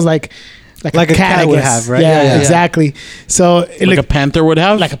 but claws like a cat would have, right? Yeah, exactly. So like a panther would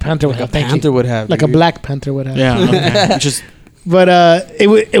have, like a panther would have, like a Black Panther would have. Yeah, okay. But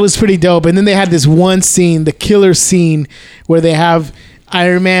it was pretty dope. And then they had this one scene, the killer scene, where they have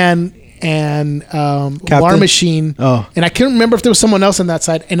Iron Man and War Machine. Oh. And I can't remember if there was someone else on that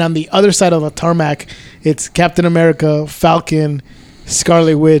side. And on the other side of the tarmac, it's Captain America, Falcon,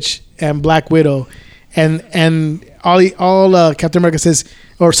 Scarlet Witch, and Black Widow. And all Captain America says,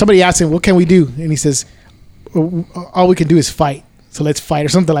 or somebody asks him, what can we do? And he says, all we can do is fight. So let's fight, or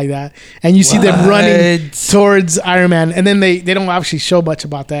something like that. And you see them running towards Iron Man. And then they don't actually show much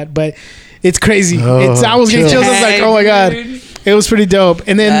about that, but it's crazy. I was getting chills. I was like, oh my God. It was pretty dope.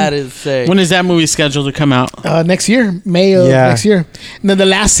 And then that is sick. When is that movie scheduled to come out? Next year, May of next year. And then the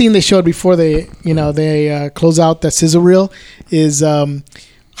last scene they showed before they close out the sizzle reel is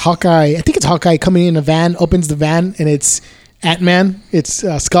Hawkeye. I think it's Hawkeye coming in a van, opens the van, and it's Ant-Man. It's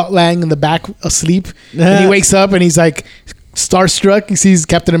Scott Lang in the back asleep. And he wakes up and he's like starstruck. He sees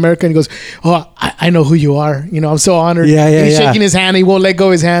Captain America and he goes, oh, I know who you are. I'm so honored. And he's shaking his hand. He won't let go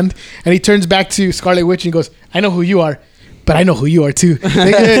of his hand. And he turns back to Scarlet Witch and he goes, I know who you are, but I know who you are too.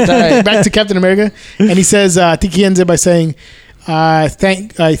 Back to Captain America. And he says, I think he ends it by saying, I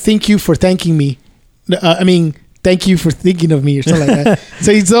thank you for thanking me. Thank you for thinking of me, or something like that.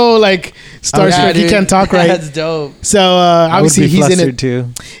 So he's so like starstruck, he can't talk right. That's dope. So obviously he's in it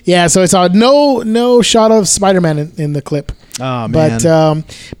too. Yeah, so it's no shot of Spider-Man in the clip. Oh man!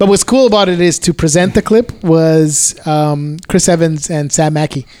 But what's cool about it is to present the clip was Chris Evans and Sam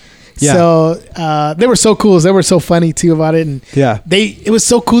Mackie. Yeah. So they were so cool. They were so funny too about it, and it was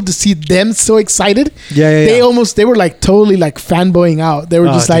so cool to see them so excited. They were like totally like fanboying out. They were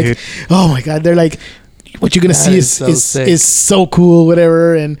just like, dude. Oh my God! They're like, what you're gonna see is so cool,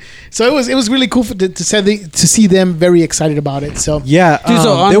 whatever. And so it was really cool to see them very excited about it. So dude,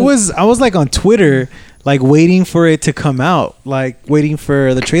 I was like on Twitter, like waiting for it to come out, like waiting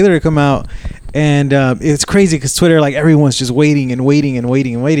for the trailer to come out. And it's crazy because Twitter, like everyone's just waiting, and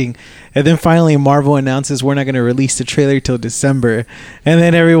then finally Marvel announces we're not going to release the trailer till December, and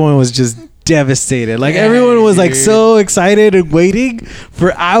then everyone was just devastated. Like everyone was like so excited and waiting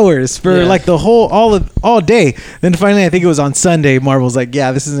for hours for like the whole all day. Then finally, I think it was on Sunday, Marvel's like,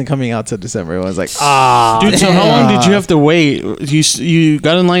 yeah, this isn't coming out till December. Everyone's like, dude. So how long did you have to wait? You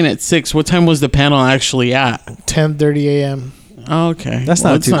got in line at 6. What time was the panel actually at? 10:30 a.m. Oh, okay. That's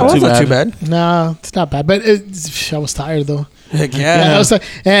not too bad. No, it's not bad. But I was tired though. Heck yeah. I was like,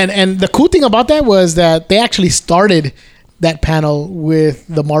 and the cool thing about that was that they actually started that panel with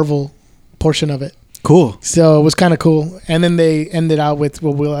the Marvel portion of it. Cool. So it was kind of cool. And then they ended out with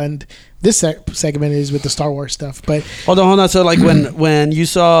what we'll end this segment is with the Star Wars stuff. But hold on. So like when you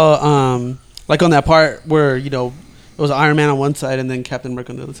saw like on that part where it was Iron Man on one side and then Captain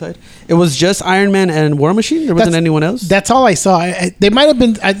America on the other side, it was just Iron Man and War Machine? There wasn't anyone else? That's all I saw. They might have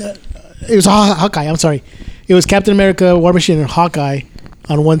been... it was Hawkeye. I'm sorry. It was Captain America, War Machine, and Hawkeye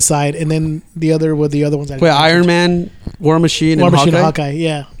on one side, and then the other were the other ones. Wait, Iron Man, War Machine, and Hawkeye?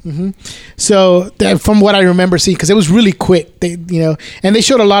 Yeah. Mm-hmm. So from what I remember seeing, because it was really quick, and they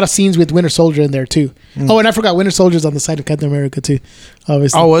showed a lot of scenes with Winter Soldier in there too. Oh, and I forgot Winter Soldier's on the side of Captain America too,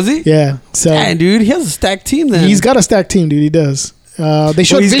 obviously. Oh, was he? Yeah. So, man, dude, he has a stacked team then. He's got a stacked team, dude. He does. They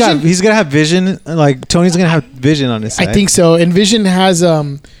showed Vision. He's gonna have Vision. Like Tony's gonna have Vision on his side. I think so. And Vision has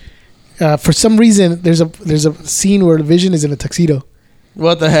for some reason there's a scene where Vision is in a tuxedo.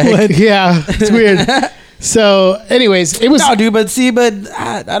 What the heck? Yeah, it's weird. So, anyways, it was... No, dude, but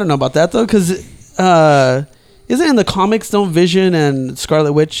I don't know about that, though, because isn't it in the comics, don't Vision and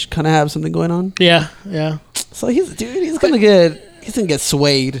Scarlet Witch kind of have something going on? Yeah. So, he's going to get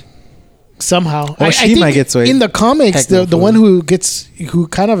swayed. Somehow. Or she might get swayed. In the comics, the one who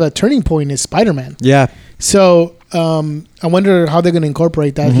kind of a turning point is Spider-Man. Yeah. So, I wonder how they're going to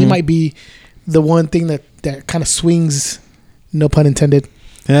incorporate that. Mm-hmm. He might be the one thing that kind of swings... No pun intended.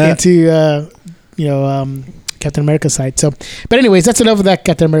 into Captain America's side. So, but anyways, that's enough of that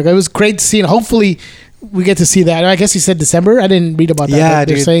Captain America. It was great to see, and hopefully we get to see that. I guess you said December. I didn't read about that. Yeah,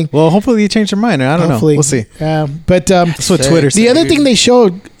 they're dude. saying. Well, hopefully you change your mind. I don't know. We'll see. But that's what Twitter said. The other thing they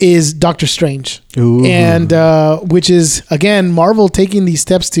showed is Doctor Strange. Ooh. And which is, again, Marvel taking these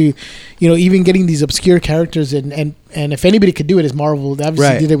steps to, even getting these obscure characters. And if anybody could do it, is Marvel. They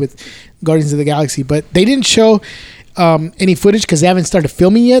obviously did it with Guardians of the Galaxy. But they didn't show any footage because they haven't started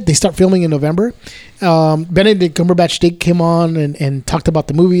filming yet. They start filming in November. Benedict Cumberbatch came on and talked about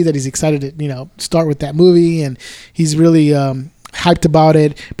the movie, that he's excited to start with that movie, and he's really hyped about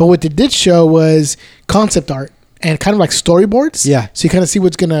it. But what they did show was concept art and kind of like storyboards. Yeah. So you kind of see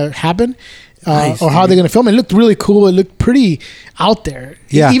what's gonna happen. Nice, or how they're gonna film it. It looked really cool. It looked pretty out there.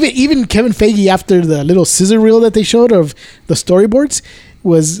 Yeah. Even Kevin Feige, after the little scissor reel that they showed of the storyboards,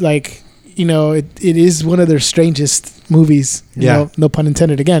 was like, it is one of their strangest movies. No pun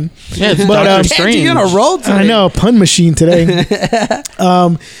intended again. Yeah, it's But, Doctor Strange. You're on a roll today. I know, pun machine today. I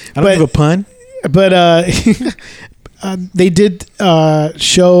don't give a pun. But they did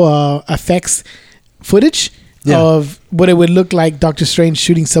show effects footage of what it would look like Doctor Strange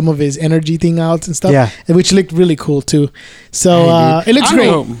shooting some of his energy thing out and stuff. Yeah. Which looked really cool too. So it looks great.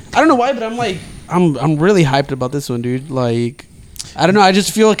 I don't know why, but I'm really hyped about this one, dude. Like, I don't know. I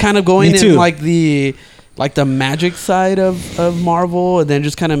just feel kind of going in like the magic side of Marvel, and then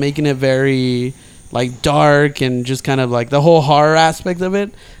just kind of making it very like dark and just kind of like the whole horror aspect of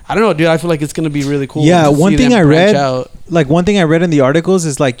it. I don't know, dude. I feel like it's gonna be really cool. Yeah, to one see thing them I branch read, out. one thing I read in the articles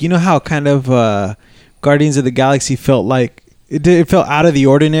is like, how kind of Guardians of the Galaxy felt like it felt out of the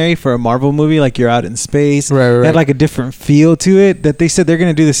ordinary for a Marvel movie, like you're out in space. Right. It had like a different feel to it, that they said they're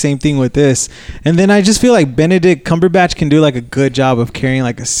going to do the same thing with this. And then I just feel like Benedict Cumberbatch can do like a good job of carrying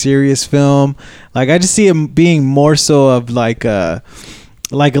like a serious film. Like I just see him being more so of like a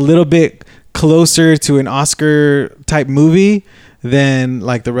little bit closer to an Oscar type movie than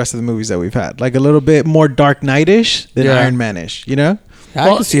like the rest of the movies that we've had. Like a little bit more Dark Knight-ish than Iron Man-ish, I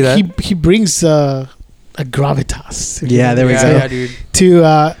can see that. He brings a gravitas. Yeah, there we go. Yeah, dude. To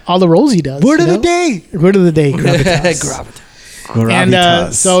all the roles he does. Word of the day. Gravitas.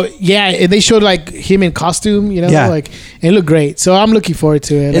 Gravitas. And they showed like him in costume, and it looked great. So I'm looking forward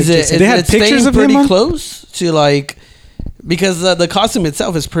to it. They had pictures of him pretty close to like, because the costume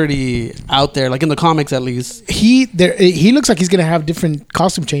itself is pretty out there, like in the comics at least. He looks like he's gonna have different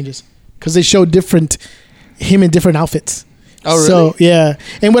costume changes because they show him in different outfits. Oh, really? So, yeah.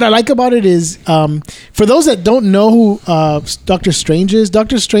 And what I like about it is, for those that don't know who Doctor Strange is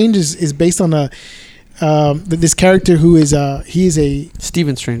is based on this character who is he is a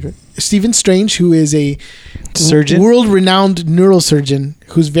Stephen Strange, right? Stephen Strange, who is a surgeon, world-renowned neurosurgeon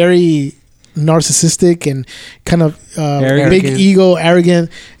who's very narcissistic and kind of big ego,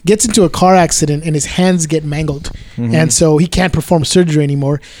 arrogant, gets into a car accident and his hands get mangled. Mm-hmm. And so he can't perform surgery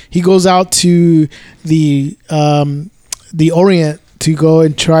anymore. He goes out to the Orient to go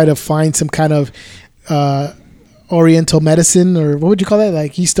and try to find some kind of Oriental medicine, or what would you call that?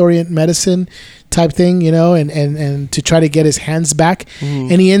 Like East Orient medicine type thing, and to try to get his hands back.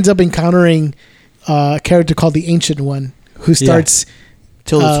 Mm-hmm. And he ends up encountering a character called the Ancient One, who starts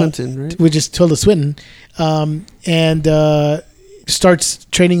Tilda Swinton, right? Which is Tilda Swinton, and starts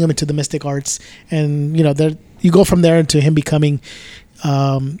training him into the mystic arts, and you go from there into him becoming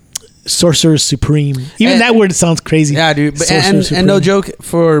Sorcerer Supreme. Even that word sounds crazy. Yeah, dude. But, and no joke,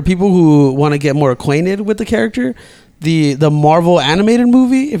 for people who want to get more acquainted with the character, the Marvel animated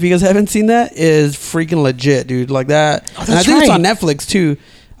movie, if you guys haven't seen that, is freaking legit, dude. Like that. And I think it's on Netflix too.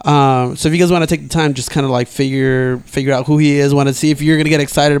 So if you guys want to take the time, just kind of like figure out who he is, want to see if you're gonna get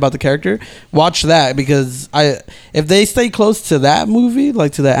excited about the character, watch that, because if they stay close to that movie,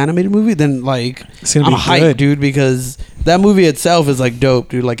 like to that animated movie, then like I'm hyped, dude, because that movie itself is like dope,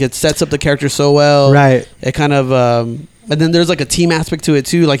 dude. Like it sets up the character so well, right? It kind of and then there's like a team aspect to it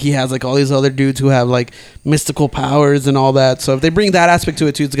too. Like he has like all these other dudes who have like mystical powers and all that. So if they bring that aspect to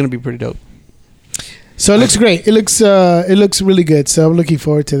it too, it's gonna be pretty dope. So it looks great. It looks really good. So I'm looking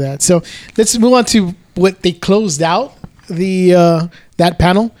forward to that. So let's move on to what they closed out the that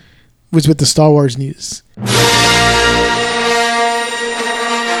panel was with the Star Wars news.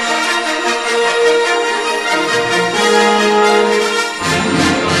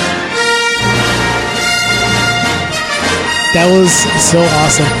 That was so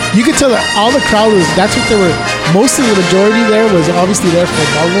awesome. You could tell that all the crowd was, that's what they were, most of the majority there was obviously there for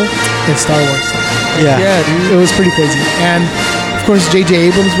Marvel and Star Wars. Yeah, dude. It was pretty crazy. And of course,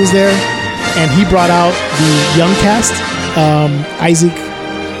 J.J. Abrams was there, and he brought out the young cast.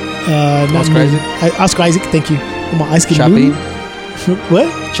 Oscar Isaac, thank you. Come on, Ice Cream.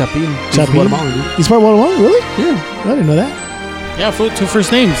 What? Chapin. Chapin? Guatemalan, dude. He's part Guatemalan? Really? Yeah. I didn't know that. Yeah, two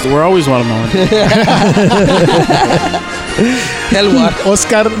first names. We're always Guatemalan. Helwar.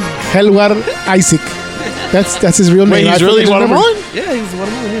 Oscar Helwar Isaac. That's his real name. Wait, he's really Guatemalan? Yeah, he's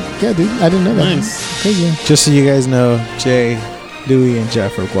Guatemalan. Yeah. Yeah, dude. I didn't know that. Nice. Crazy. Yeah. Just so you guys know, Jay, Louie, and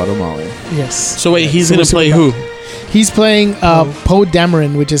Jeff are Guatemalan. Yes. So wait, he's So gonna we're play super who? He's playing Poe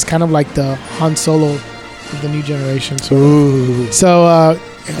Dameron, which is kind of like the Han Solo of the new generation. So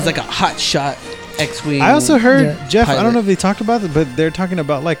He's like a hot shot X-wing. I also heard, Yeah. Jeff, I don't Pilot. know if they talked about it, but they're talking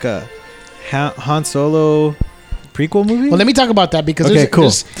about like a Han Solo prequel movie. well, let me talk about that because Okay, there's, cool.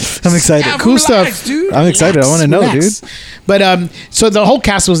 there's I'm excited. cool Relax, stuff. dude. I'm excited. I want to know, Relax. dude. But so the whole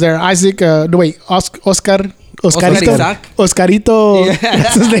cast was there. Isaac, Oscarito. Isaac. Oscarito. Yeah.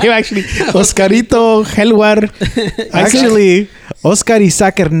 That's his name actually. Oscarito Helwar. Actually, Oscar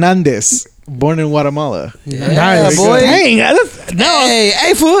Isaac Hernandez, born in Guatemala. Yeah, Nice. boy. Dang. No.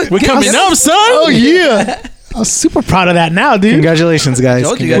 Hey, foot. We're coming up, son. Oh yeah. I was super proud of that now, dude. Congratulations, guys.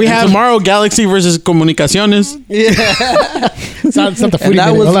 Told you guys. We have- have tomorrow Galaxy versus Comunicaciones, It's not the And footy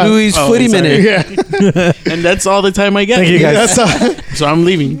that minute. was Hold on. Louis' Oh, footy sorry. minute. Yeah. and that's all the time I get. Thank you, guys. That's all. So I'm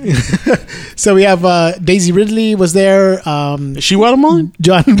leaving. So we have Daisy Ridley was there. Is she Guatemalan?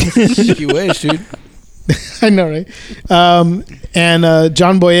 John. You wish, dude. I know, right? And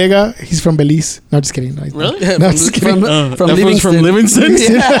John Boyega. He's from Belize. No, just kidding. No, he's not. Really? No, I'm just kidding. From that was from Livingston. Livingston.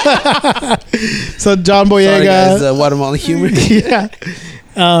 So John Sorry, Boyega. guys. Guatemalan humor. Yeah.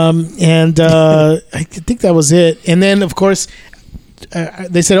 And I think that was it. And then, of course,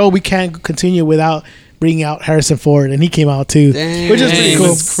 they said, "Oh, we can't continue without bringing out Harrison Ford," and he came out too, Dang. which is pretty Dang, cool.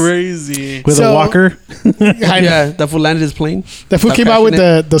 that's crazy. With So- a walker. I know. Yeah, that fool landed his plane. That fool Stop came out with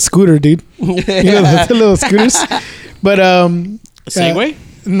crashing the scooter, dude. You know, the little scooters. But Segway?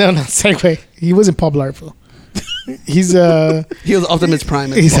 no, not Segway. He wasn't Paul Blart, fool. He's He was Optimus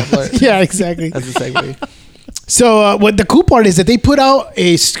Prime. he's Yeah. yeah, exactly. That's a segue. So what the cool part is that they put out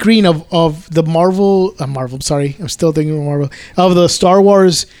a screen of the Marvel. Sorry, I'm still thinking of Marvel, of the Star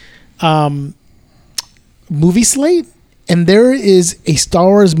Wars movie slate, and there is a Star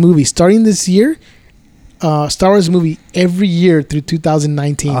Wars movie starting this year. Star Wars movie every year through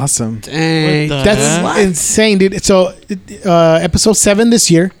 2019. Awesome. Dang. What the That's What? insane, dude. So episode 7 this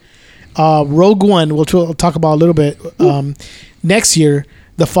year, Rogue One. We'll talk about a little bit next year.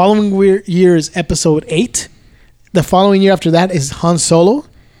 The following year is episode 8. The following year after that is Han Solo.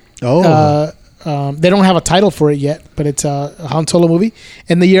 Oh. They don't have a title for it yet, but it's a Han Solo movie.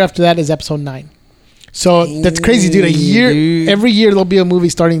 And the year after that is episode 9. So that's crazy, dude. Dude. Every year there'll be a movie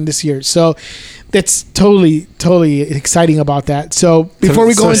starting this year. So that's totally exciting about that. So before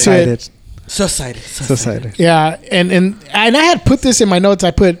we go into it, So excited. So excited. yeah, and I had put this in my notes.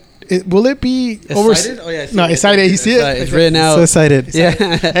 I put, will it be Excited? Oh, yeah. I see No, it. excited. You see it? It's written out. So excited. Yeah.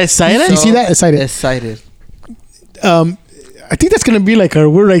 Excited? You see that? Excited. Excited. I think that's gonna be like our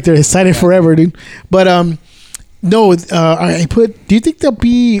word right there. Excited forever, dude. But no, I put. Do you think there'll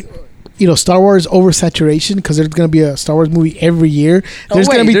be, Star Wars oversaturation because there's gonna be a Star Wars movie every year? There's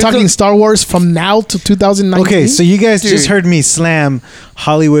wait, gonna be there's talking a- Star Wars from now to 2019. Okay, so you guys Dude. just heard me slam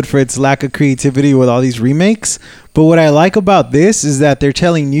Hollywood for its lack of creativity with all these remakes. But what I like about this is that they're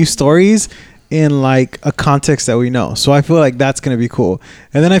telling new stories in like a context that we know. So I feel like that's gonna be cool.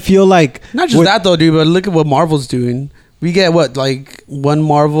 And then I feel like Not just what- that though, dude. But look at what Marvel's doing. We get at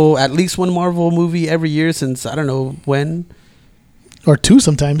least one Marvel movie every year since I don't know when, or 2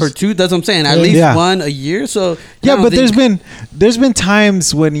 sometimes. or 2. That's what I'm saying. At Yeah. least Yeah. one a year. So Yeah, I don't but think- there's been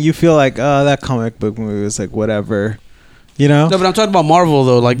times when you feel like, oh, that comic book movie was like whatever, you know? No, but I'm talking about Marvel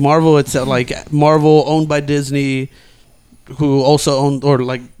though. Like Marvel, it's like Marvel owned by Disney, who also owned, or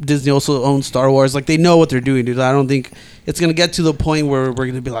like Disney also owns Star Wars. Like they know what they're doing, dude. I don't think it's gonna get to the point where we're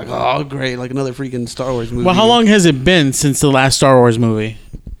gonna be like, oh, great, like another freaking Star Wars movie. Well, how long has it been since the last Star Wars movie?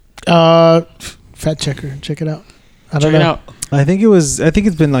 Fat checker, check it out. I don't Check it know. out. I think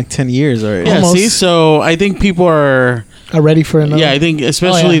it's been like 10 years already. Yeah, Almost. see? So I think people are... Are ready for another? Yeah, I think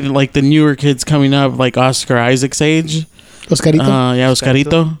especially Oh, yeah. like the newer kids coming up, like Oscar Isaac's age. Oscarito. Yeah,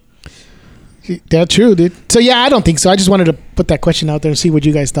 Oscarito. Yeah, true, dude. So yeah, I don't think so. I just wanted to put that question out there and see what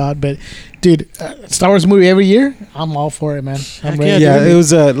you guys thought. But dude, Star Wars movie every year, I'm all for it, man. I'm Heck ready. Yeah, it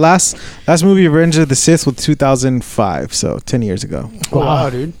was last movie Revenge of the Sith was 2005, so 10 years ago. Wow,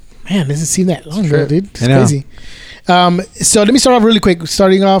 dude. Man, doesn't seem that long ago, Sure. dude. It's I know. crazy. So let me start off really quick.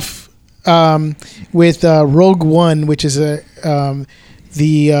 Starting off with Rogue One, which is the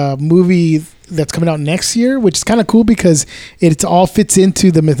movie that's coming out next year, which is kind of cool because it all fits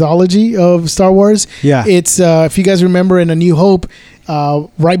into the mythology of Star Wars. Yeah. It's if you guys remember in A New Hope,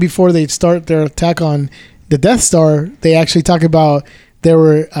 right before they start their attack on the Death Star, they actually talk about there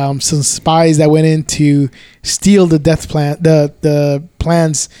were some spies that went in to steal the the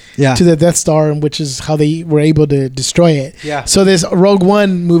plans to the Death Star, which is how they were able to destroy it. Yeah. So this Rogue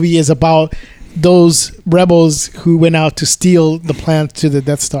One movie is about those rebels who went out to steal the plans to the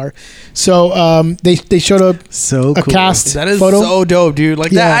Death Star. So they showed up a cast that is photo. so dope, dude.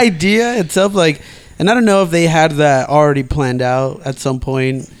 Like that idea itself, like, and I don't know if they had that already planned out at some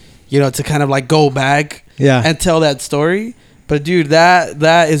point, you know, to kind of like go back and tell that story. But dude,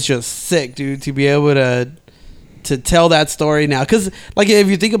 that is just sick, dude, to be able to tell that story now. Because like if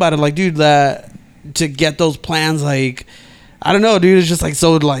you think about it, like, dude, that to get those plans, like, I don't know, dude. It's just like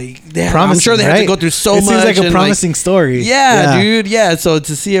so, like, I'm sure they have to go through so much. It seems like a promising story. Yeah, dude. Yeah. So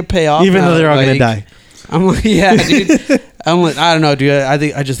to see it pay off, even though they're all gonna die. I'm like, yeah, dude. I'm like, I don't know, dude.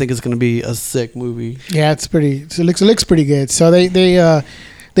 I just think it's gonna be a sick movie. Yeah, it's pretty. It looks pretty good. So they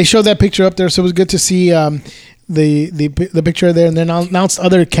showed that picture up there, so it was good to see the picture there, and then announced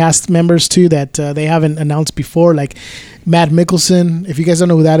other cast members too that they haven't announced before, like Matt Mikkelsen. If you guys don't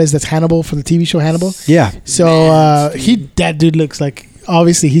know who that is, that's Hannibal from the TV show Hannibal. Yeah. So that dude looks like,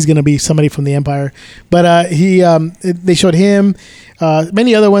 obviously he's gonna be somebody from the Empire, but they showed him.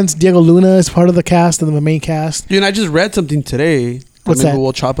 Many other ones. Diego Luna is part of the cast, of the main cast. Dude, I just read something today. What's maybe that?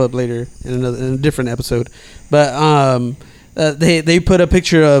 We'll chop up later in a different episode. But they put a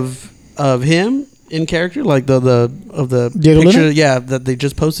picture of him in character, like the Diego picture, Luna? that they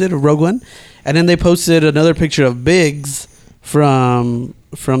just posted of Rogue One, and then they posted another picture of Biggs from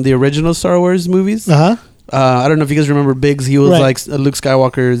the original Star Wars movies. I don't know if you guys remember Biggs. He was like Luke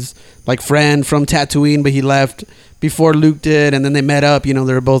Skywalker's like friend from Tatooine, but he left before Luke did, and then they met up. You know,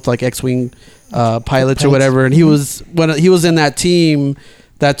 they were both like X-wing pilots or whatever, and he was in that team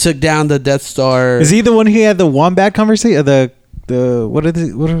that took down the Death Star. Is he the one who had the wombat conversation?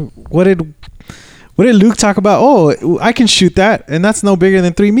 What did Luke talk about? Oh, I can shoot that, and that's no bigger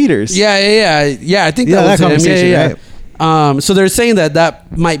than 3 meters. Yeah. I think that was that conversation. Right? So they're saying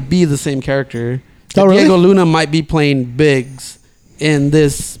that might be the same character. Oh, really? Diego Luna might be playing Biggs in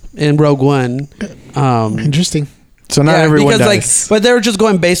Rogue One. Interesting. So not everyone does. But they were just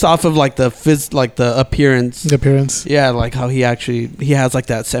going based off of like the appearance. The appearance. Yeah, like how he has like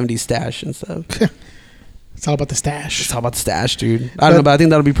that 70s stash and stuff. It's all about the stash. It's all about the stash, dude. I don't know, but I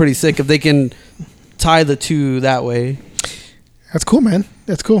think that'll be pretty sick if they can tie the two that way. That's cool, man.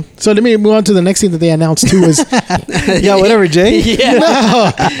 That's cool. So let me move on to the next thing that they announced too. Is yeah, whatever, Jay.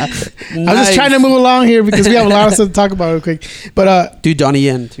 Yeah. I'm just trying to move along here because we have a lot of stuff to talk about real quick. But dude, Donnie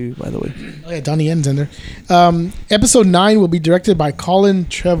Yen too, by the way. Oh yeah, Donnie Yen's in there. Episode 9 will be directed by Colin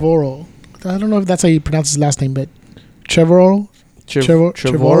Trevorrow. I don't know if that's how you pronounce his last name, but Trevorrow.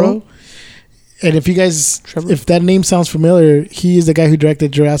 Trevorrow. And if you guys, if that name sounds familiar, he is the guy who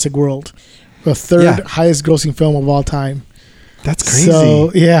directed Jurassic World, the third highest grossing film of all time. That's crazy.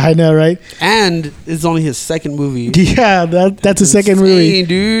 So yeah, I know, right? And it's only his second movie. Yeah, that's a second movie,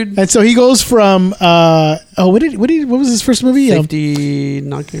 dude. And so he goes from what was his first movie? Safety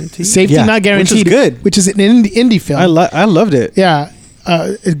Not Guaranteed. Safety Not Guaranteed, which is good. Which is an indie film. I loved it. Yeah,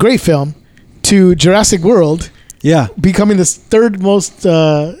 a great film. To Jurassic World. Yeah, becoming the third most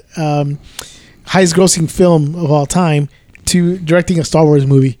highest grossing film of all time, to directing a Star Wars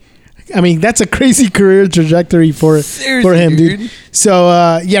movie. I mean, that's a crazy career trajectory for him, dude. So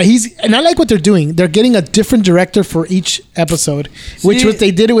and I like what they're doing. They're getting a different director for each episode, which what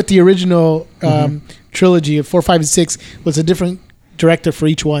they did it with the original trilogy of 4, 5, and 6 was a different director for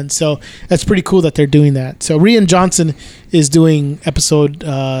each one. So that's pretty cool that they're doing that. So Rian Johnson is doing episode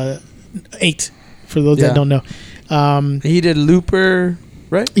 8 for those that don't know. He did Looper.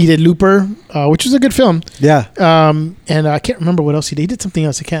 Right, he did Looper, which was a good film. Yeah, and I can't remember what else he did. He did something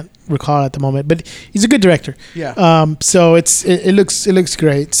else. I can't recall at the moment, but he's a good director. Yeah. So it looks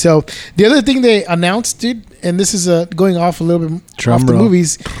great. So the other thing they announced, dude, and this is going off a little bit off the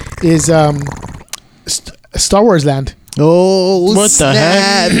movies, is Star Wars Land. Oh, what the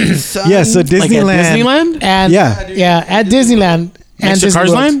heck? Yeah, so Disneyland, like Disneyland, and at Disneyland and Disney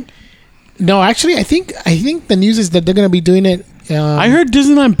Cars Land. No, actually, I think the news is that they're going to be doing it. I heard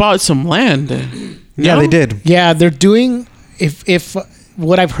Disneyland bought some land. Yeah, they did. Yeah, they're doing. If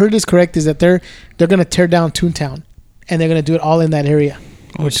what I've heard is correct, is that they're going to tear down Toontown, and they're going to do it all in that area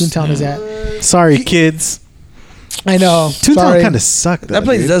where Toontown is at. Sorry, kids. I know. Toontown kind of sucked. That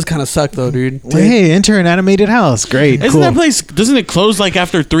place does kind of suck, though, dude. Hey, enter an animated house. Great. Isn't that place? Doesn't it close like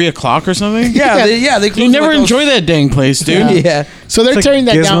after 3:00 or something? Yeah, they close. You never enjoy that dang place, dude. Yeah. So they're tearing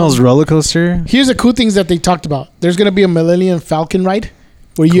that down. Gizmo's roller coaster. Here's the cool things that they talked about. There's going to be a Millennium Falcon ride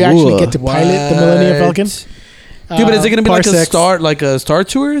where you actually get to pilot the Millennium Falcon. Dude, but is it gonna be like a Star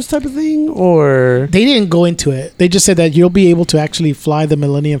Tours type of thing, or they didn't go into it? They just said that you'll be able to actually fly the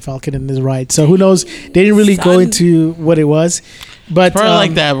Millennium Falcon in this ride. So who knows? They didn't really go into what it was, but probably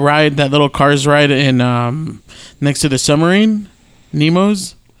like that ride, that little Cars ride in next to the submarine,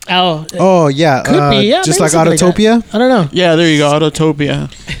 Nemo's. Oh yeah, could be. Yeah, just like Autotopia. Like I don't know. Yeah, there you go,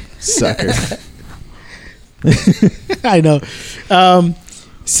 Autotopia. Sucker. I know.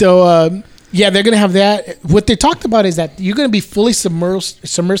 Yeah, they're gonna have that. What they talked about is that you're gonna be fully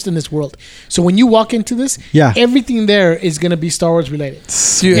submersed in this world. So when you walk into this, everything there is gonna be Star Wars related.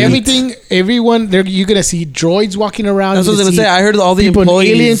 Sweet. Everything, everyone, you're gonna see droids walking around. That's what I was gonna say. I heard all the people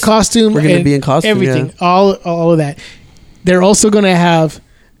employees in alien costume. We're gonna be in costume. Everything, all of that. They're also gonna have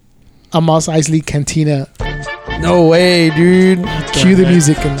a Mos Eisley Cantina. No way, dude. Cue the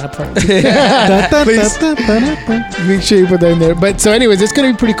music in that part. Please make sure you put that in there. But so anyways, it's going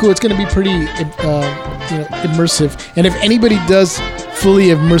to be pretty cool. It's going to be pretty immersive. And if anybody does fully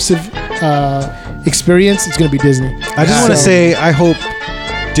immersive experience, it's going to be Disney. I just want to say, I hope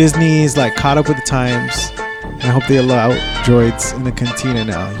Disney's like caught up with the times. I hope they allow droids in the cantina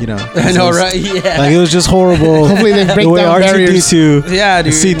now. You know, I know, right? Yeah, like it was just horrible. Hopefully they break the way down barriers. R2-D2 yeah,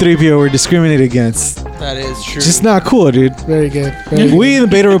 dude. C-3PO were discriminated against. That is true. Just not cool, dude. Very good. We in the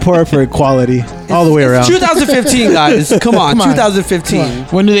beta report for equality all the way around. 2015, guys. Come on, 2015.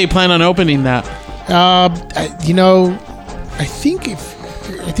 When do they plan on opening that?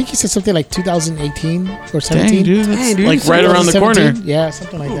 I think he said something like 2018 or 17. Dang, dude, like right around the corner. Yeah,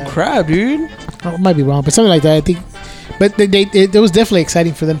 something like that. Crap, dude. I might be wrong, but something like that. I think. But it was definitely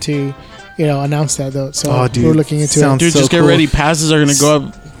exciting for them to, announce that though. So we're looking into it. Dude, just get ready. Passes are gonna go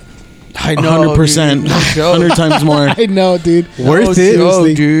up. I know, 100%, 100 times more. I know, dude. Worth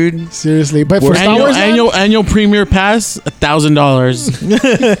it, dude. Seriously, but for Star Wars, annual premiere pass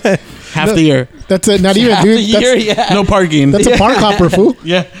 $1,000. Half the year. That's not even, dude. That's, no parking. That's a park hopper, fool.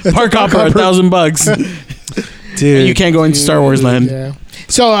 Yeah, park hopper, $1,000. Dude, and you can't go into Star Wars land. Yeah.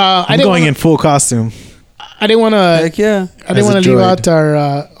 So I'm going in full costume. I didn't want to. Heck yeah! I didn't want to leave out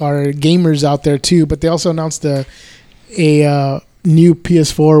our gamers out there too, but they also announced a new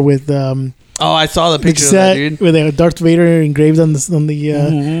PS4 with. I saw the picture of that, dude. With a Darth Vader engraved on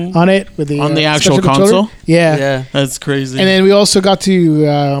the on it with the actual console. Yeah, that's crazy. And then we also got to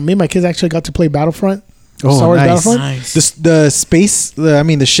me and my kids actually got to play Battlefront. Star Wars Battlefront. Nice. The space.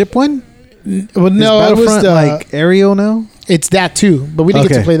 The ship one. Well, no, it was like Aerial now. It's that too, but we didn't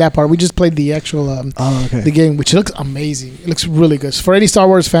get to play that part. We just played the actual the game, which looks amazing. It looks really good. So for any Star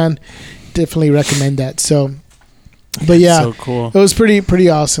Wars fan, definitely recommend that. So, but yeah, so cool. It was pretty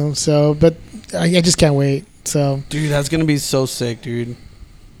awesome. So, but I just can't wait. So, dude, that's gonna be so sick, dude.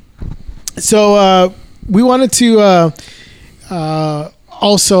 So we wanted to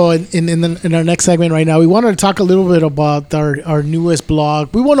also in our next segment right now, we wanted to talk a little bit about our newest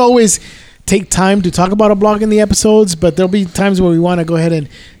blog. We won't always take time to talk about a blog in the episodes, but there'll be times where we want to go ahead and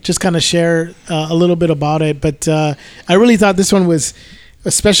just kind of share a little bit about it. But I really thought this one was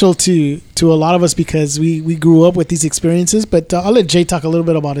special to a lot of us because we grew up with these experiences. But I'll let Jay talk a little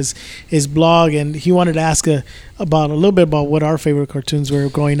bit about his blog, and he wanted to ask a little bit about what our favorite cartoons were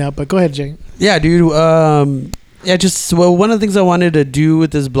growing up. But go ahead, Jay. Yeah, dude. One of the things I wanted to do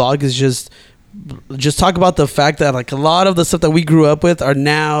with this blog is just talk about the fact that like a lot of the stuff that we grew up with are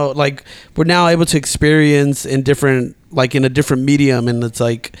now like we're now able to experience in a different medium, and it's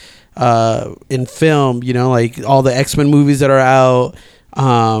like in film, like all the X-Men movies that are out,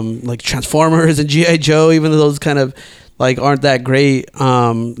 like Transformers and G.I. Joe, even though those kind of like aren't that great,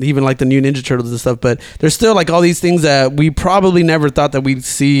 even like the new Ninja Turtles and stuff, but there's still like all these things that we probably never thought that we'd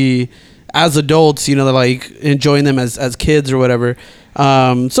see as adults, like enjoying them as kids or whatever.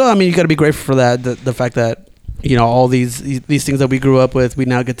 So I mean, you got to be grateful for that. The fact that all these things that we grew up with, we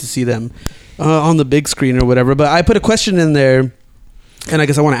now get to see them on the big screen or whatever. But I put a question in there, and I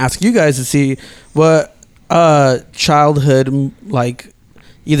guess I want to ask you guys to see what childhood like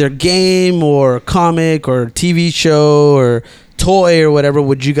either game or comic or TV show or toy or whatever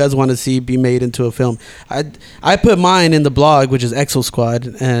would you guys want to see be made into a film. I put mine in the blog, which is Exo Squad,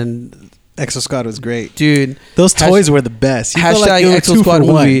 and Exo Squad was great, dude. Those toys were the best. You hashtag like Exo Squad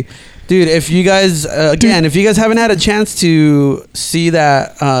movie, dude. If you guys if you guys haven't had a chance to see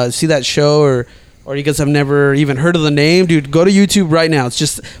that show, or you guys have never even heard of the name, dude, go to YouTube right now. It's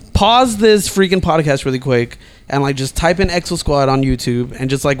just pause this freaking podcast really quick and like just type in Exo Squad on YouTube and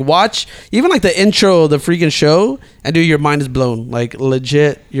just like watch even like the intro of the freaking show, and dude, your mind is blown. Like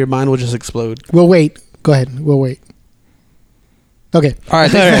legit, your mind will just explode. We'll wait. Go ahead. We'll wait. Okay. All right.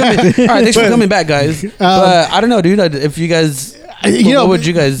 Thanks for coming back, guys. But I don't know, dude. If you guys, What would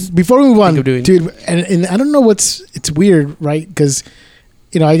you guys before we move on, doing? dude? And I don't know it's weird, right? Because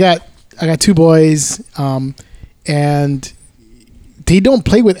I got 2 boys, and they don't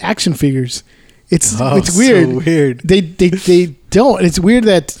play with action figures. It's weird. So weird. They don't. And it's weird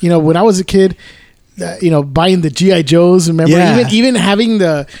that when I was a kid, buying the G.I. Joes. Remember, even having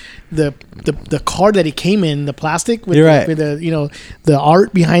the card that it came in, the plastic with, with the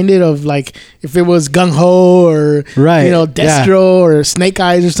art behind it of like if it was Gung Ho or Destro or Snake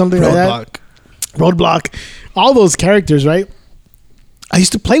Eyes or something like that. Roadblock, all those characters, right? I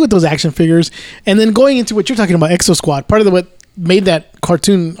used to play with those action figures, and then going into what you're talking about, Exo Squad. Part of what made that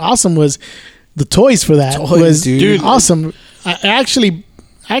cartoon awesome was the toys for that. Dude, awesome. I actually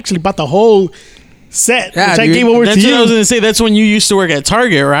bought the whole set, which I gave over to you. That's what I was going to say. That's when you used to work at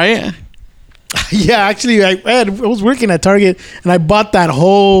Target, right? Yeah, actually, I was working at Target, and I bought that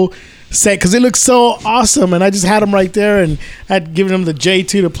whole set because it looked so awesome, and I just had them right there, and I'd given them the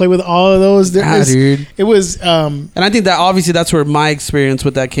J2 to play with all of those. Dude. It was... and I think that obviously that's where my experience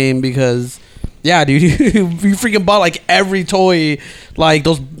with that came because... Yeah, dude, you freaking bought like every toy, like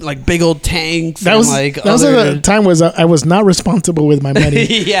those like big old tanks. That was the time I was not responsible with my money.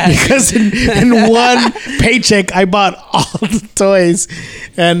 Yeah, because in one paycheck I bought all the toys,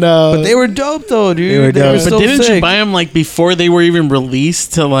 and but they were dope though, dude. They were dope. But didn't you buy them like before they were even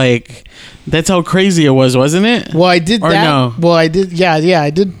released? To like, that's how crazy it was, wasn't it? Well, I did or that. No? Well, I did. Yeah,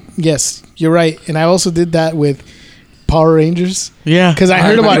 I did. Yes, you're right, and I also did that with Power Rangers. Yeah, because I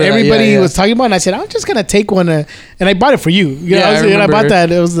heard about everybody was talking about it, and I said I'm just gonna take one, and I bought it for you. I bought that.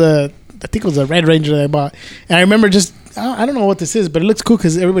 It was I think it was a Red Ranger that I bought, and I remember just I don't know what this is, but it looks cool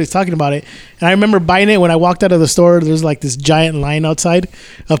because everybody's talking about it. And I remember buying it when I walked out of the store. There's like this giant line outside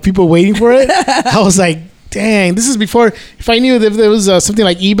of people waiting for it. I was like, dang, this is before. If I knew if there was something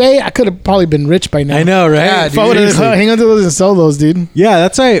like eBay, I could have probably been rich by now. I know, right? Yeah, if I would have hang on to those and sell those, dude. Yeah,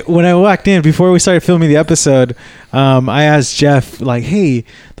 that's right. When I walked in before we started filming the episode, I asked Jeff, like, "Hey,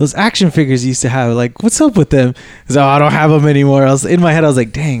 those action figures you used to have, like, what's up with them?" Because I don't have them anymore. I was in my head. I was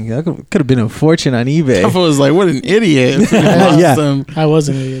like, "Dang, that could have been a fortune on eBay." I was like, "What an idiot!" Yeah, I was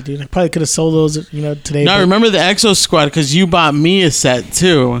an idiot, dude. I probably could have sold those, today. No, I remember the Exo Squad because you bought me a set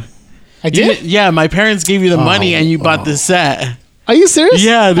too. I did? Yeah, my parents gave you the money and you bought the set. Are you serious?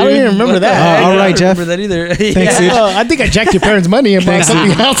 Yeah, dude. I don't even remember that. All right, Jeff. I don't remember that either. Thanks, dude. I think I jacked your parents' money and bought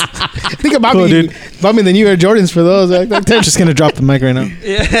something else. I think about cool, me the New Air Jordans for those. I'm just going to drop the mic right now.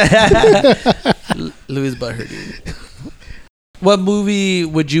 Yeah. Louis butthurt, dude. What movie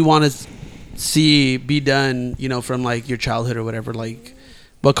would you want to see be done, from like your childhood or whatever? Like,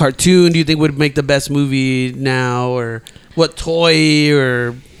 what cartoon do you think would make the best movie now? Or what toy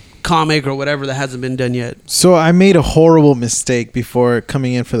or comic or whatever that hasn't been done yet? So I made a horrible mistake before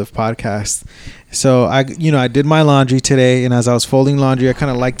coming in for the podcast. So I did my laundry today, and as I was folding laundry, I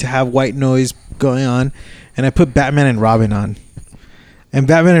kind of like to have white noise going on, and I put Batman and Robin on. And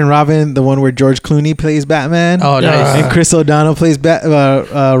Batman and Robin, the one where George Clooney plays Batman. Oh, nice. And Chris O'Donnell plays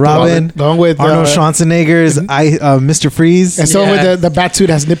Robin. Along with Arnold Schwarzenegger's Mr. Freeze. And so with the bat suit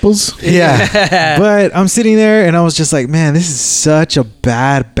has nipples. Yeah. But I'm sitting there and I was just like, man, this is such a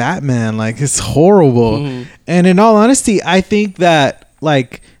bad Batman. Like, it's horrible. Mm. And in all honesty, I think that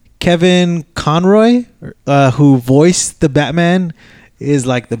like Kevin Conroy, who voiced the Batman, is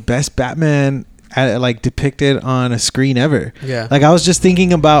like the best Batman like depicted on a screen ever. Yeah. Like, I was just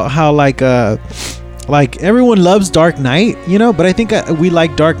thinking about how like everyone loves Dark Knight, but I think we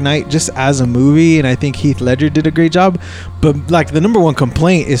like Dark Knight just as a movie, and I think Heath Ledger did a great job. But like the number one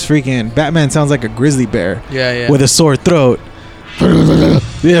complaint is freaking Batman sounds like a grizzly bear. Yeah. With a sore throat. Yeah.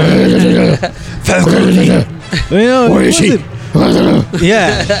 Where is she?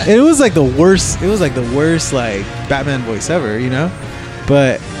 Yeah. It was like the worst. It was like the worst like Batman voice ever,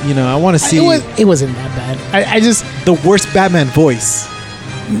 But I want to see. It wasn't that bad. I just the worst Batman voice.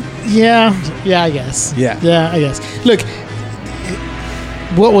 Yeah, I guess. Yeah, I guess. Look,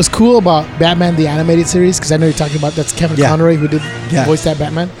 what was cool about Batman the Animated Series, because I know you're talking about that's Kevin Conroy who did voice that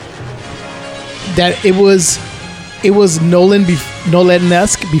Batman. That it was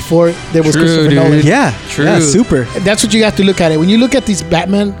Nolan-esque before there was Christopher Nolan. Yeah, true. Yeah, super. That's what you have to look at it when you look at these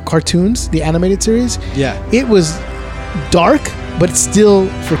Batman cartoons, the animated series. Yeah, it was dark, but still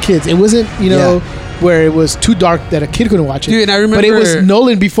for kids. It wasn't, where it was too dark that a kid couldn't watch it. Dude, and I remember, but it was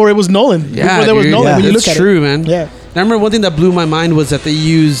Nolan before it was Nolan. Yeah, before there was Nolan. Yeah, when you look that's at true, it. Man. Yeah. And I remember one thing that blew my mind was that they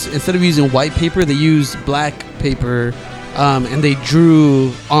used, instead of using white paper, they used black paper, and they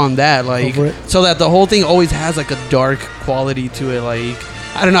drew on that, like, so that the whole thing always has like a dark quality to it. Like,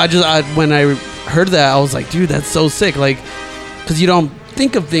 I don't know. When I heard that, I was like, dude, that's so sick. Like, because you don't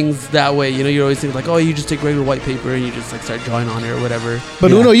think of things that way. You know, you always think like, oh, you just take regular white paper and you just like start drawing on it or whatever.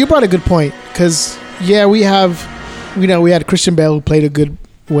 But Uno, you brought a good point because we had Christian Bale who played a good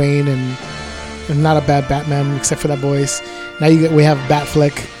Wayne and not a bad Batman except for that voice. Now we have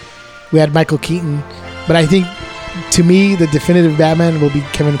Batfleck. We had Michael Keaton, but I think to me the definitive Batman will be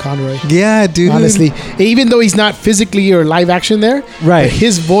Kevin Conroy. Yeah, dude. Honestly, even though he's not physically or live action there, right? But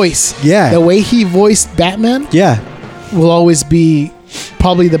his voice, the way he voiced Batman, will always be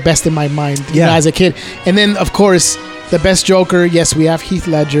probably the best in my mind as a kid. And then of course the best Joker. Yes, we have Heath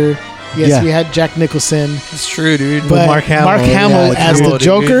Ledger. Yes, we had Jack Nicholson. It's true, dude. But Mark Hamill as the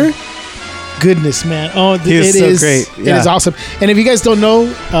Joker. Dude. Goodness, man! Oh, it is so great. It is awesome. And if you guys don't know,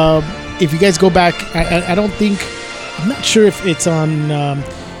 if you guys go back, I'm not sure if it's on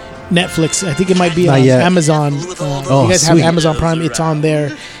Netflix. I think it might be on Amazon. If you guys have Amazon Prime, it's on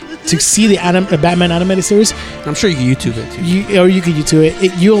there. To see the Batman animated series, I'm sure you can YouTube it too. You can YouTube it.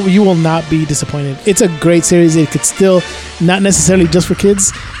 You will not be disappointed. It's a great series. It could still not necessarily just for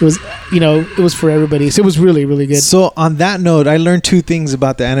kids. It was it was for everybody. So it was really, really good. So on that note, I learned 2 things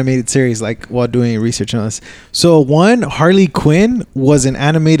about the animated series, like while doing research on this. So one, Harley Quinn was an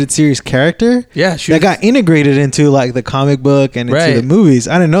animated series character. Yeah, that got integrated into like the comic book and into the movies.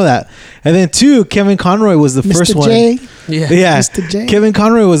 I didn't know that. And then 2, Kevin Conroy was the first one. Yeah, Mr. J. Kevin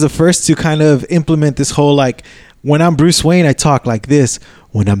Conroy was the first to kind of implement this whole like, when I'm Bruce Wayne, I talk like this.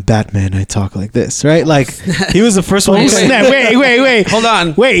 When I'm Batman, I talk like this, right? Like he was the first one. Wait. Hold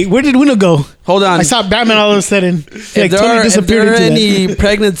on. Wait, where did Uno go? Hold on. I saw Batman all of a sudden. If there are any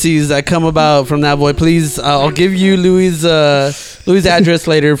pregnancies that come about from that boy, please, I'll give you Louis' address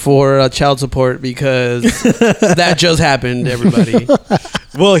later for child support because that just happened, everybody.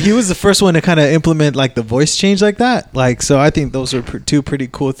 Well, he was the first one to kind of implement like the voice change like that. Like, so I think those are 2 pretty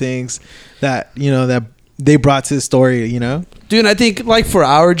cool things that, that they brought to the story, Dude, I think like for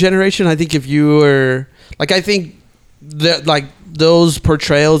our generation, I think if you were like, I think that like those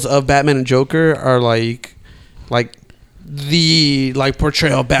portrayals of Batman and Joker are like the like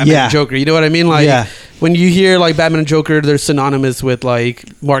portrayal of Batman and Joker. You know what I mean? Like when you hear like Batman and Joker, they're synonymous with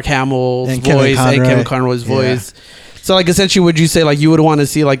like Mark Hamill's voice and Kevin Conroy's voice. So like essentially, would you say like you would want to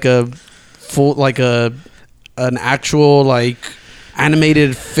see like a full like an actual like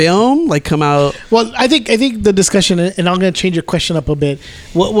animated film like come out? Well, I think the discussion, and I'm going to change your question up a bit.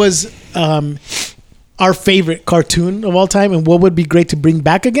 What was our favorite cartoon of all time, and what would be great to bring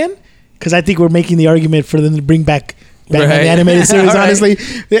back again? Because I think we're making the argument for them to bring back Batman the animated series. Honestly,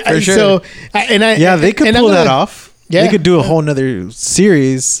 for sure. So they could pull that off. Yeah, they could do a whole nother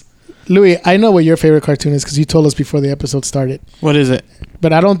series. Louis, I know what your favorite cartoon is because you told us before the episode started. What is it?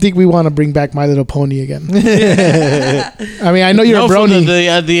 But I don't think we want to bring back My Little Pony again. I mean, I know you're a brony.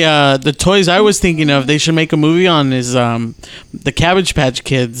 The toys I was thinking of, they should make a movie on is the Cabbage Patch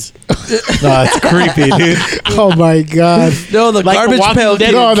Kids. No, it's creepy, dude. Oh my god. No, the Garbage Pail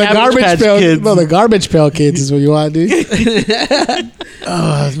Kids. No, the Garbage Pail Kids. No, the Garbage Pail Kids is what you want, dude.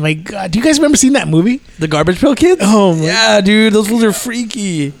 Oh my god. Do you guys remember seeing that movie? The Garbage Pail Kids? Oh my. Yeah, dude, those fools are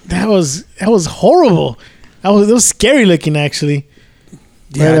freaky. That was horrible. That was scary looking actually.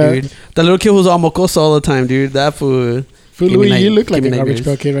 Yeah, dude. The little kid was all mocoso all the time, dude. That fool. Louis, you look like a Garbage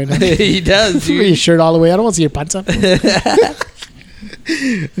Pail Kid right now. He does, dude. Your shirt all the way. I don't want to see your pants up.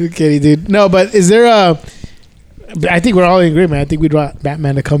 Okay, dude. No, but is there I think we're all in agreement. I think we'd want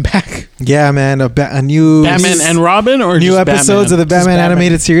Batman to come back. Yeah, man. A new Batman and Robin, or new just episodes Batman? of the Batman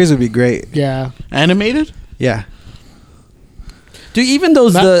animated series would be great. Yeah. Animated? Yeah. Dude, even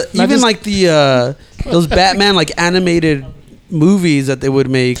those those Batman like animated movies that they would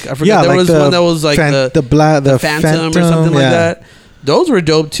make. I forgot there was one that was like the Phantom or something like that. Those were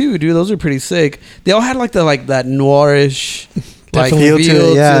dope too, dude. Those were pretty sick. They all had like that noirish like feel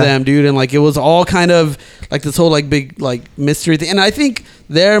to them, dude, and like it was all kind of like this whole like big like mystery thing. And I think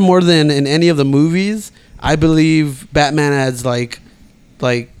there more than in any of the movies, I believe Batman as like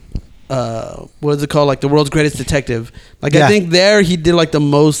what is it called? Like the world's greatest detective. Like I think there he did like the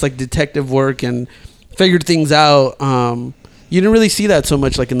most like detective work and figured things out. You didn't really see that so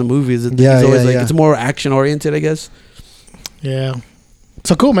much like in the movies. It's always it's more action oriented, I guess. Yeah.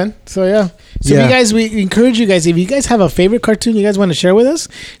 So cool, man. So So if you guys, we encourage you guys, if you guys have a favorite cartoon you guys want to share with us,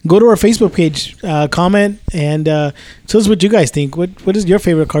 go to our Facebook page, comment, and tell us what you guys think. What is your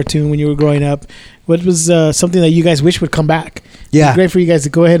favorite cartoon when you were growing up? What was something that you guys wish would come back? Yeah. It'd be great for you guys to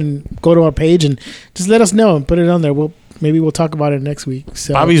go ahead and go to our page and just let us know and put it on there. Maybe we'll talk about it next week.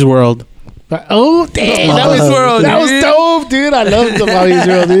 So Bobby's World. Oh, dang. That was dope, dude. I love the Bobby's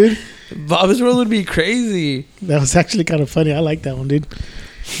World, dude. Bobby's World would be crazy. That was actually kind of funny. I like that one, dude.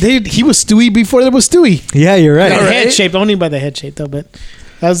 He was Stewie before there was Stewie. Yeah, you're right. The head shaped, only by the head shape though. But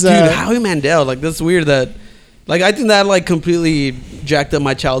that's Dude, Howie Mandel, like that's weird that, like I think that like completely jacked up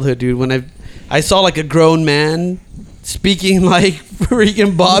my childhood, dude. When I saw like a grown man speaking like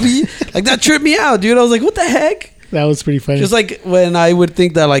freaking Bobby, like that tripped me out, dude. I was like, what the heck? That was pretty funny. Just like when I would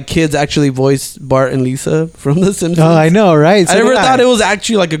think that like kids actually voiced Bart and Lisa from The Simpsons. Oh, I know, right? I never thought it was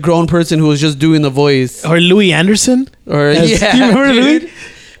actually like a grown person who was just doing the voice. Or Louis Anderson. Or do you remember dude. Louis?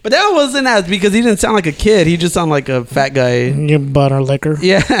 But that wasn't as because he didn't sound like a kid. He just sounded like a fat guy. You butter liquor.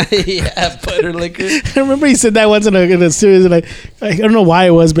 Yeah, yeah, butter liquor. I remember he said that once in a series, and I don't know why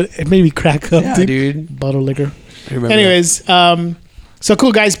it was, but it made me crack up. Yeah, dude. Butter liquor. I remember. Anyways, so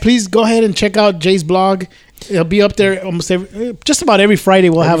cool, guys. Please go ahead and check out Jay's blog. It'll be up there just about every Friday.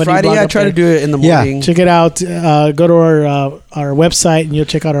 We'll have a Friday. new blog I try to do it in the morning. Yeah. Check it out. Go to our website and you'll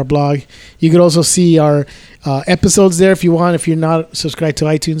check out our blog. You could also see our episodes there if you want. If you're not subscribed to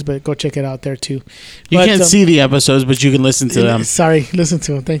iTunes, but go check it out there too. You can't see the episodes, but you can listen to them. Sorry, listen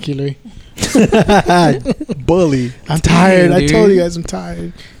to them. Thank you, Louis. Bully. I'm tired. Dude. I told you guys I'm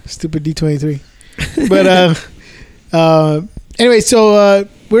tired. Stupid D23. But anyway, so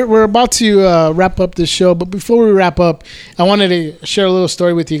we're about to wrap up this show. But before we wrap up, I wanted to share a little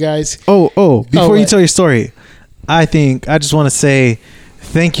story with you guys. Before you tell your story, I just want to say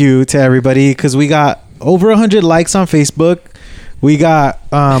thank you to everybody because we got over 100 likes on Facebook. We got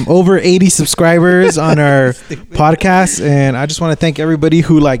over 80 subscribers on our podcast, and I just want to thank everybody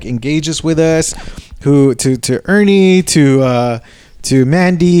who like engages with us, who to Ernie, to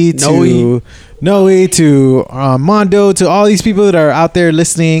Mandy, to Noe, to Mondo, to all these people that are out there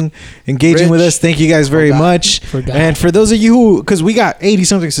listening, engaging with us. Thank you guys very much. And for those of you who, because we got 80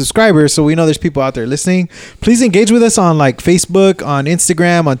 something subscribers, so we know there's people out there listening, please engage with us on like Facebook, on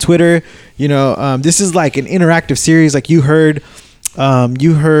Instagram, on Twitter. You know, this is like an interactive series. Like you heard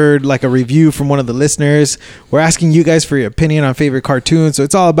like a review from one of the listeners. We're asking you guys for your opinion on favorite cartoons. So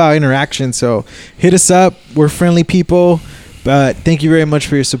it's all about interaction. So hit us up. We're friendly people. But thank you very much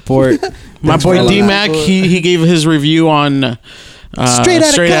for your support. My boy D-Mac, he gave his review on Straight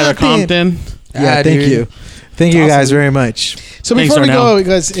Outta Compton. Yeah, thank you. Thank you guys very much. So before we go,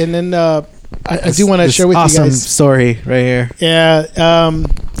 guys, and then I do want to share with you guys. Awesome story right here. Yeah.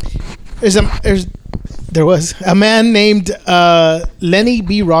 There was a man named Lenny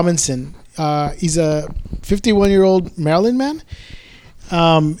B. Robinson. He's a 51-year-old Maryland man.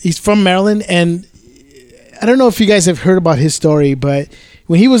 He's from Maryland, and I don't know if you guys have heard about his story, but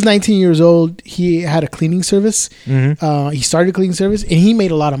when he was 19 years old, he had a cleaning service. Mm-hmm. He started a cleaning service, and he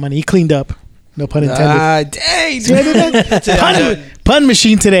made a lot of money. He cleaned up. No pun intended. Dang. Pun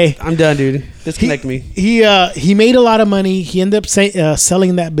machine today. I'm done, dude. Disconnect me. He made a lot of money. He ended up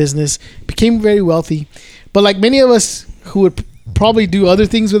selling that business, became very wealthy. But like many of us who would probably do other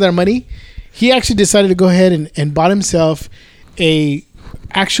things with our money, he actually decided to go ahead and bought himself a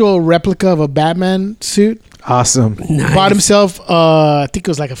actual replica of a Batman suit. Awesome. Nice. Bought himself, I think it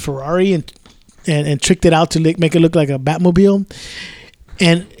was like a Ferrari, and tricked it out to make it look like a Batmobile.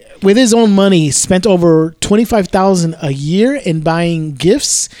 And with his own money, spent over $25,000 a year in buying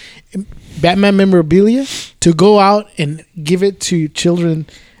gifts, Batman memorabilia, to go out and give it to children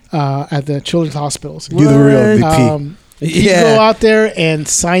at the children's hospitals. Do the real VP. He'd go out there and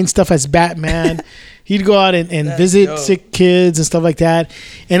sign stuff as Batman. He'd go out and visit sick kids and stuff like that.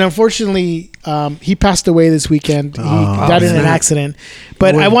 And unfortunately, he passed away this weekend. He died in an accident.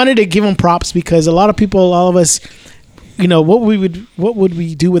 But I wanted to give him props because a lot of people, all of us, you know, what would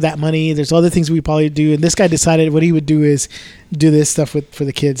we do with that money? There's other things we probably do. And this guy decided what he would do is do this stuff for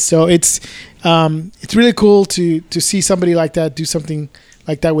the kids. So it's really cool to see somebody like that do something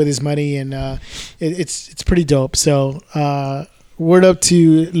like that with his money. And it's pretty dope. So word up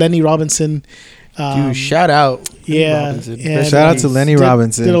to Lenny Robinson. Dude, shout out. Yeah. Shout out to Lenny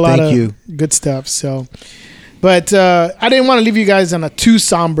Robinson. Did a lot Thank of you. good stuff. So, but I didn't want to leave you guys on a too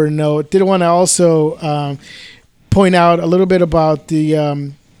somber note. Did want to also point out a little bit about the,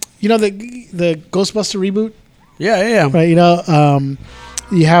 you know, the Ghostbuster reboot. Yeah. Right. You know,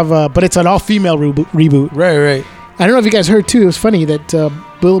 you have, but it's an all-female reboot. Right. I don't know if you guys heard too. It was funny that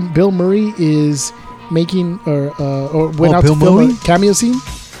Bill Murray is making or went out to film a cameo scene.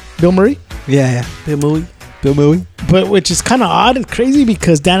 Bill Murray. Yeah. Bill Murray. But which is kind of odd and crazy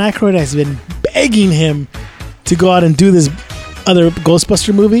because Dan Aykroyd has been begging him to go out and do this other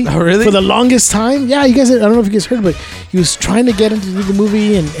Ghostbuster movie. Oh, really? For the longest time. Yeah, you guys, I don't know if you guys heard, but he was trying to get him to do the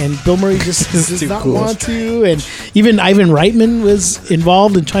movie and Bill Murray just does not want to. And even Ivan Reitman was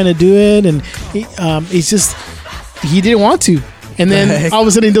involved in trying to do it. And he didn't want to. And then all of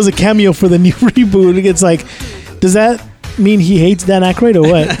a sudden he does a cameo for the new reboot. And it's like, does that mean he hates Dan Aykroyd or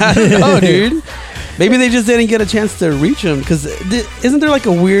what? I don't know, dude. Maybe they just didn't get a chance to reach him because isn't there like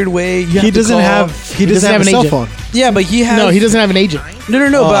a weird way he doesn't have a cell phone? Yeah, but he has. No, he doesn't have an agent.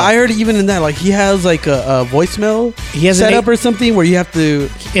 No. But I heard even in that, like he has like a voicemail He has set up or something where you have to.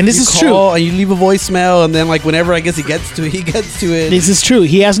 And this you is call true. And you leave a voicemail, and then like whenever I guess he gets to it. This is true.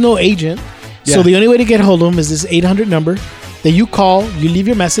 He has no agent. So Yeah. the only way to get hold of him is this 800 number that you call, you leave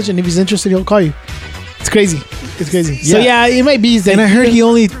your message, and if he's interested, he'll call you. It's crazy. So yeah, it might be. That And I heard he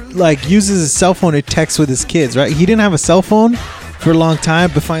only like uses his cell phone to text with his kids, right? He didn't have a cell phone for a long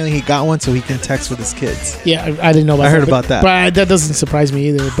time, but finally he got one so he can text with his kids. Yeah, I didn't know about I that. heard about that. But that doesn't surprise me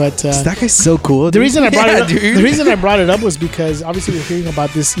either. But That guy's so cool. the dude. reason I brought Yeah, it up, dude. the reason I brought it up was because obviously we're hearing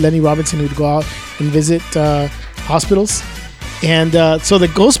about this Lenny Robinson who'd go out and visit hospitals. And so the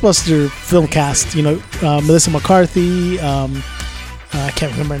Ghostbuster film cast, Melissa McCarthy, I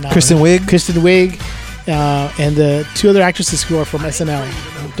can't remember now. Kristen Wiig, and the two other actresses who are from SNL.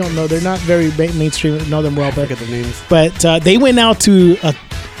 I don't know. They're not very mainstream. I know them well, I forget their names. but they went out to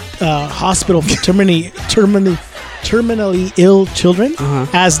a hospital for terminally ill children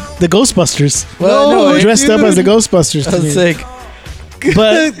as the Ghostbusters. Well, no, dressed up as the Ghostbusters. to That's me. sick.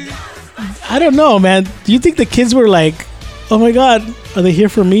 But I don't know, man. Do you think the kids were like, "Oh my God, are they here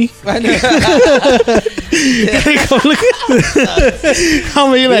for me?" I know. They go, look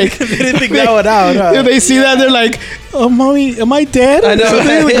how many like They didn't think that one out. Huh? if they see that they're like, "Oh, mommy, am I dead?" I know.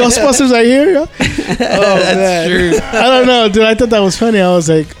 The Ghostbusters are here. Yeah? That's true. I don't know, dude. I thought that was funny. I was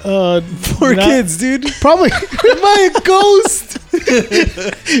like, Poor not- kids, dude. Probably, Am I a ghost?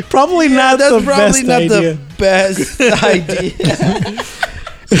 probably not That's the probably best not idea. the best idea.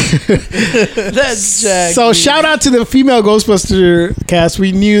 That's Jack. So shout out to the female Ghostbuster cast.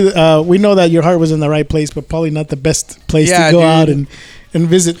 We know that your heart was in the right place, but probably not the best place Yeah, to go dude. out and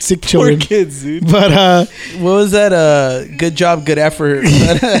visit sick Poor children. kids, dude. But What was that? Good job, good effort.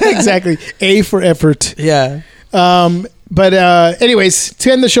 exactly, A for effort. Yeah. But anyways,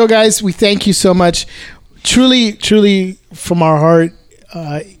 to end the show, guys, we thank you so much. Truly, truly, from our heart,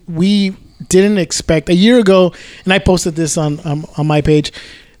 we didn't expect a year ago, and I posted this on my page.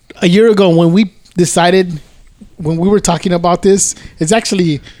 A year ago, when we decided, when we were talking about this, it's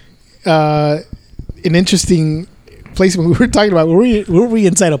actually an interesting place when we were talking about. Were we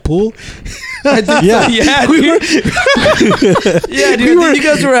inside a pool? Yeah. Yeah, We dude. Yeah, dude. You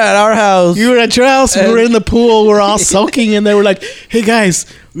guys were at our house. You were at your house. We were in the pool. We're all soaking, and they were like, "Hey guys,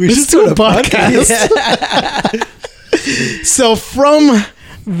 let's do a podcast." So from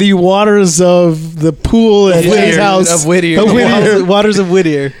the waters of the pool at Jay's house Of Whittier. Waters of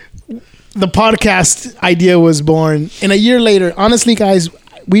Whittier. the podcast idea was born. And a year later, honestly, guys,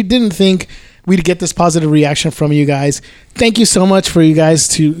 we didn't think we'd get this positive reaction from you guys. Thank you so much for you guys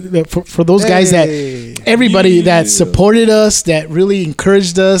for those guys that everybody that supported us, that really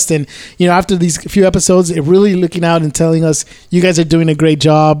encouraged us, and after these few episodes, it really looking out and telling us you guys are doing a great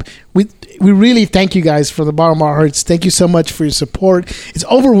job. We really thank you guys from the bottom of our hearts. Thank you so much for your support. It's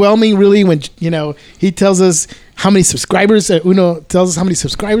overwhelming, really, when he tells us how many subscribers. Uno tells us how many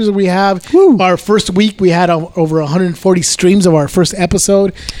subscribers we have. Woo. Our first week, we had over 140 streams of our first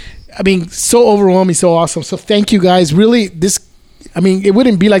episode. I mean, so overwhelming, so awesome. So thank you guys. Really, it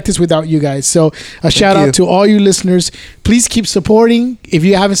wouldn't be like this without you guys. So a shout out to all you listeners. Please keep supporting. If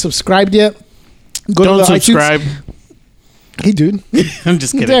you haven't subscribed yet, go Don't to the subscribe. iTunes. Hey, dude. I'm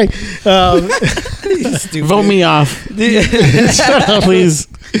just kidding. Okay. Vote me off. Please.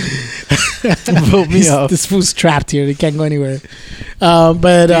 Vote me off. This fool's trapped here. He can't go anywhere.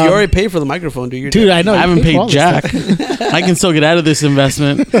 But Dude, you already paid for the microphone, dude. dude, I know. I you haven't paid for all paid this Jack. I can still get out of this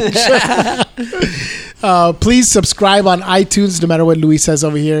investment. Please subscribe on iTunes, no matter what Luis says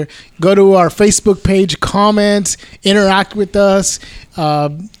over here. Go to our Facebook page, comment, interact with us,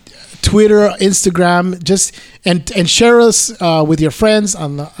 Twitter, Instagram, and share us with your friends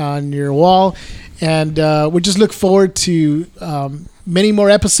on your wall. And we just look forward to many more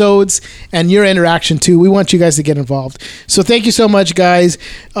episodes and your interaction too. We want you guys to get involved. So thank you so much, guys.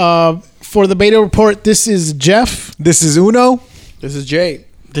 For the Beta Report, this is Jeff. This is Uno. This is Jay.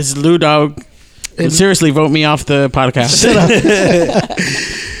 This is Lou Dog. And seriously, vote me off the podcast.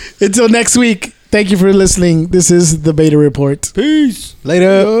 Until next week, thank you for listening. This is the Beta Report. Peace. Later.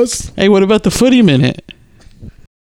 Adios. Hey, what about the footy minute?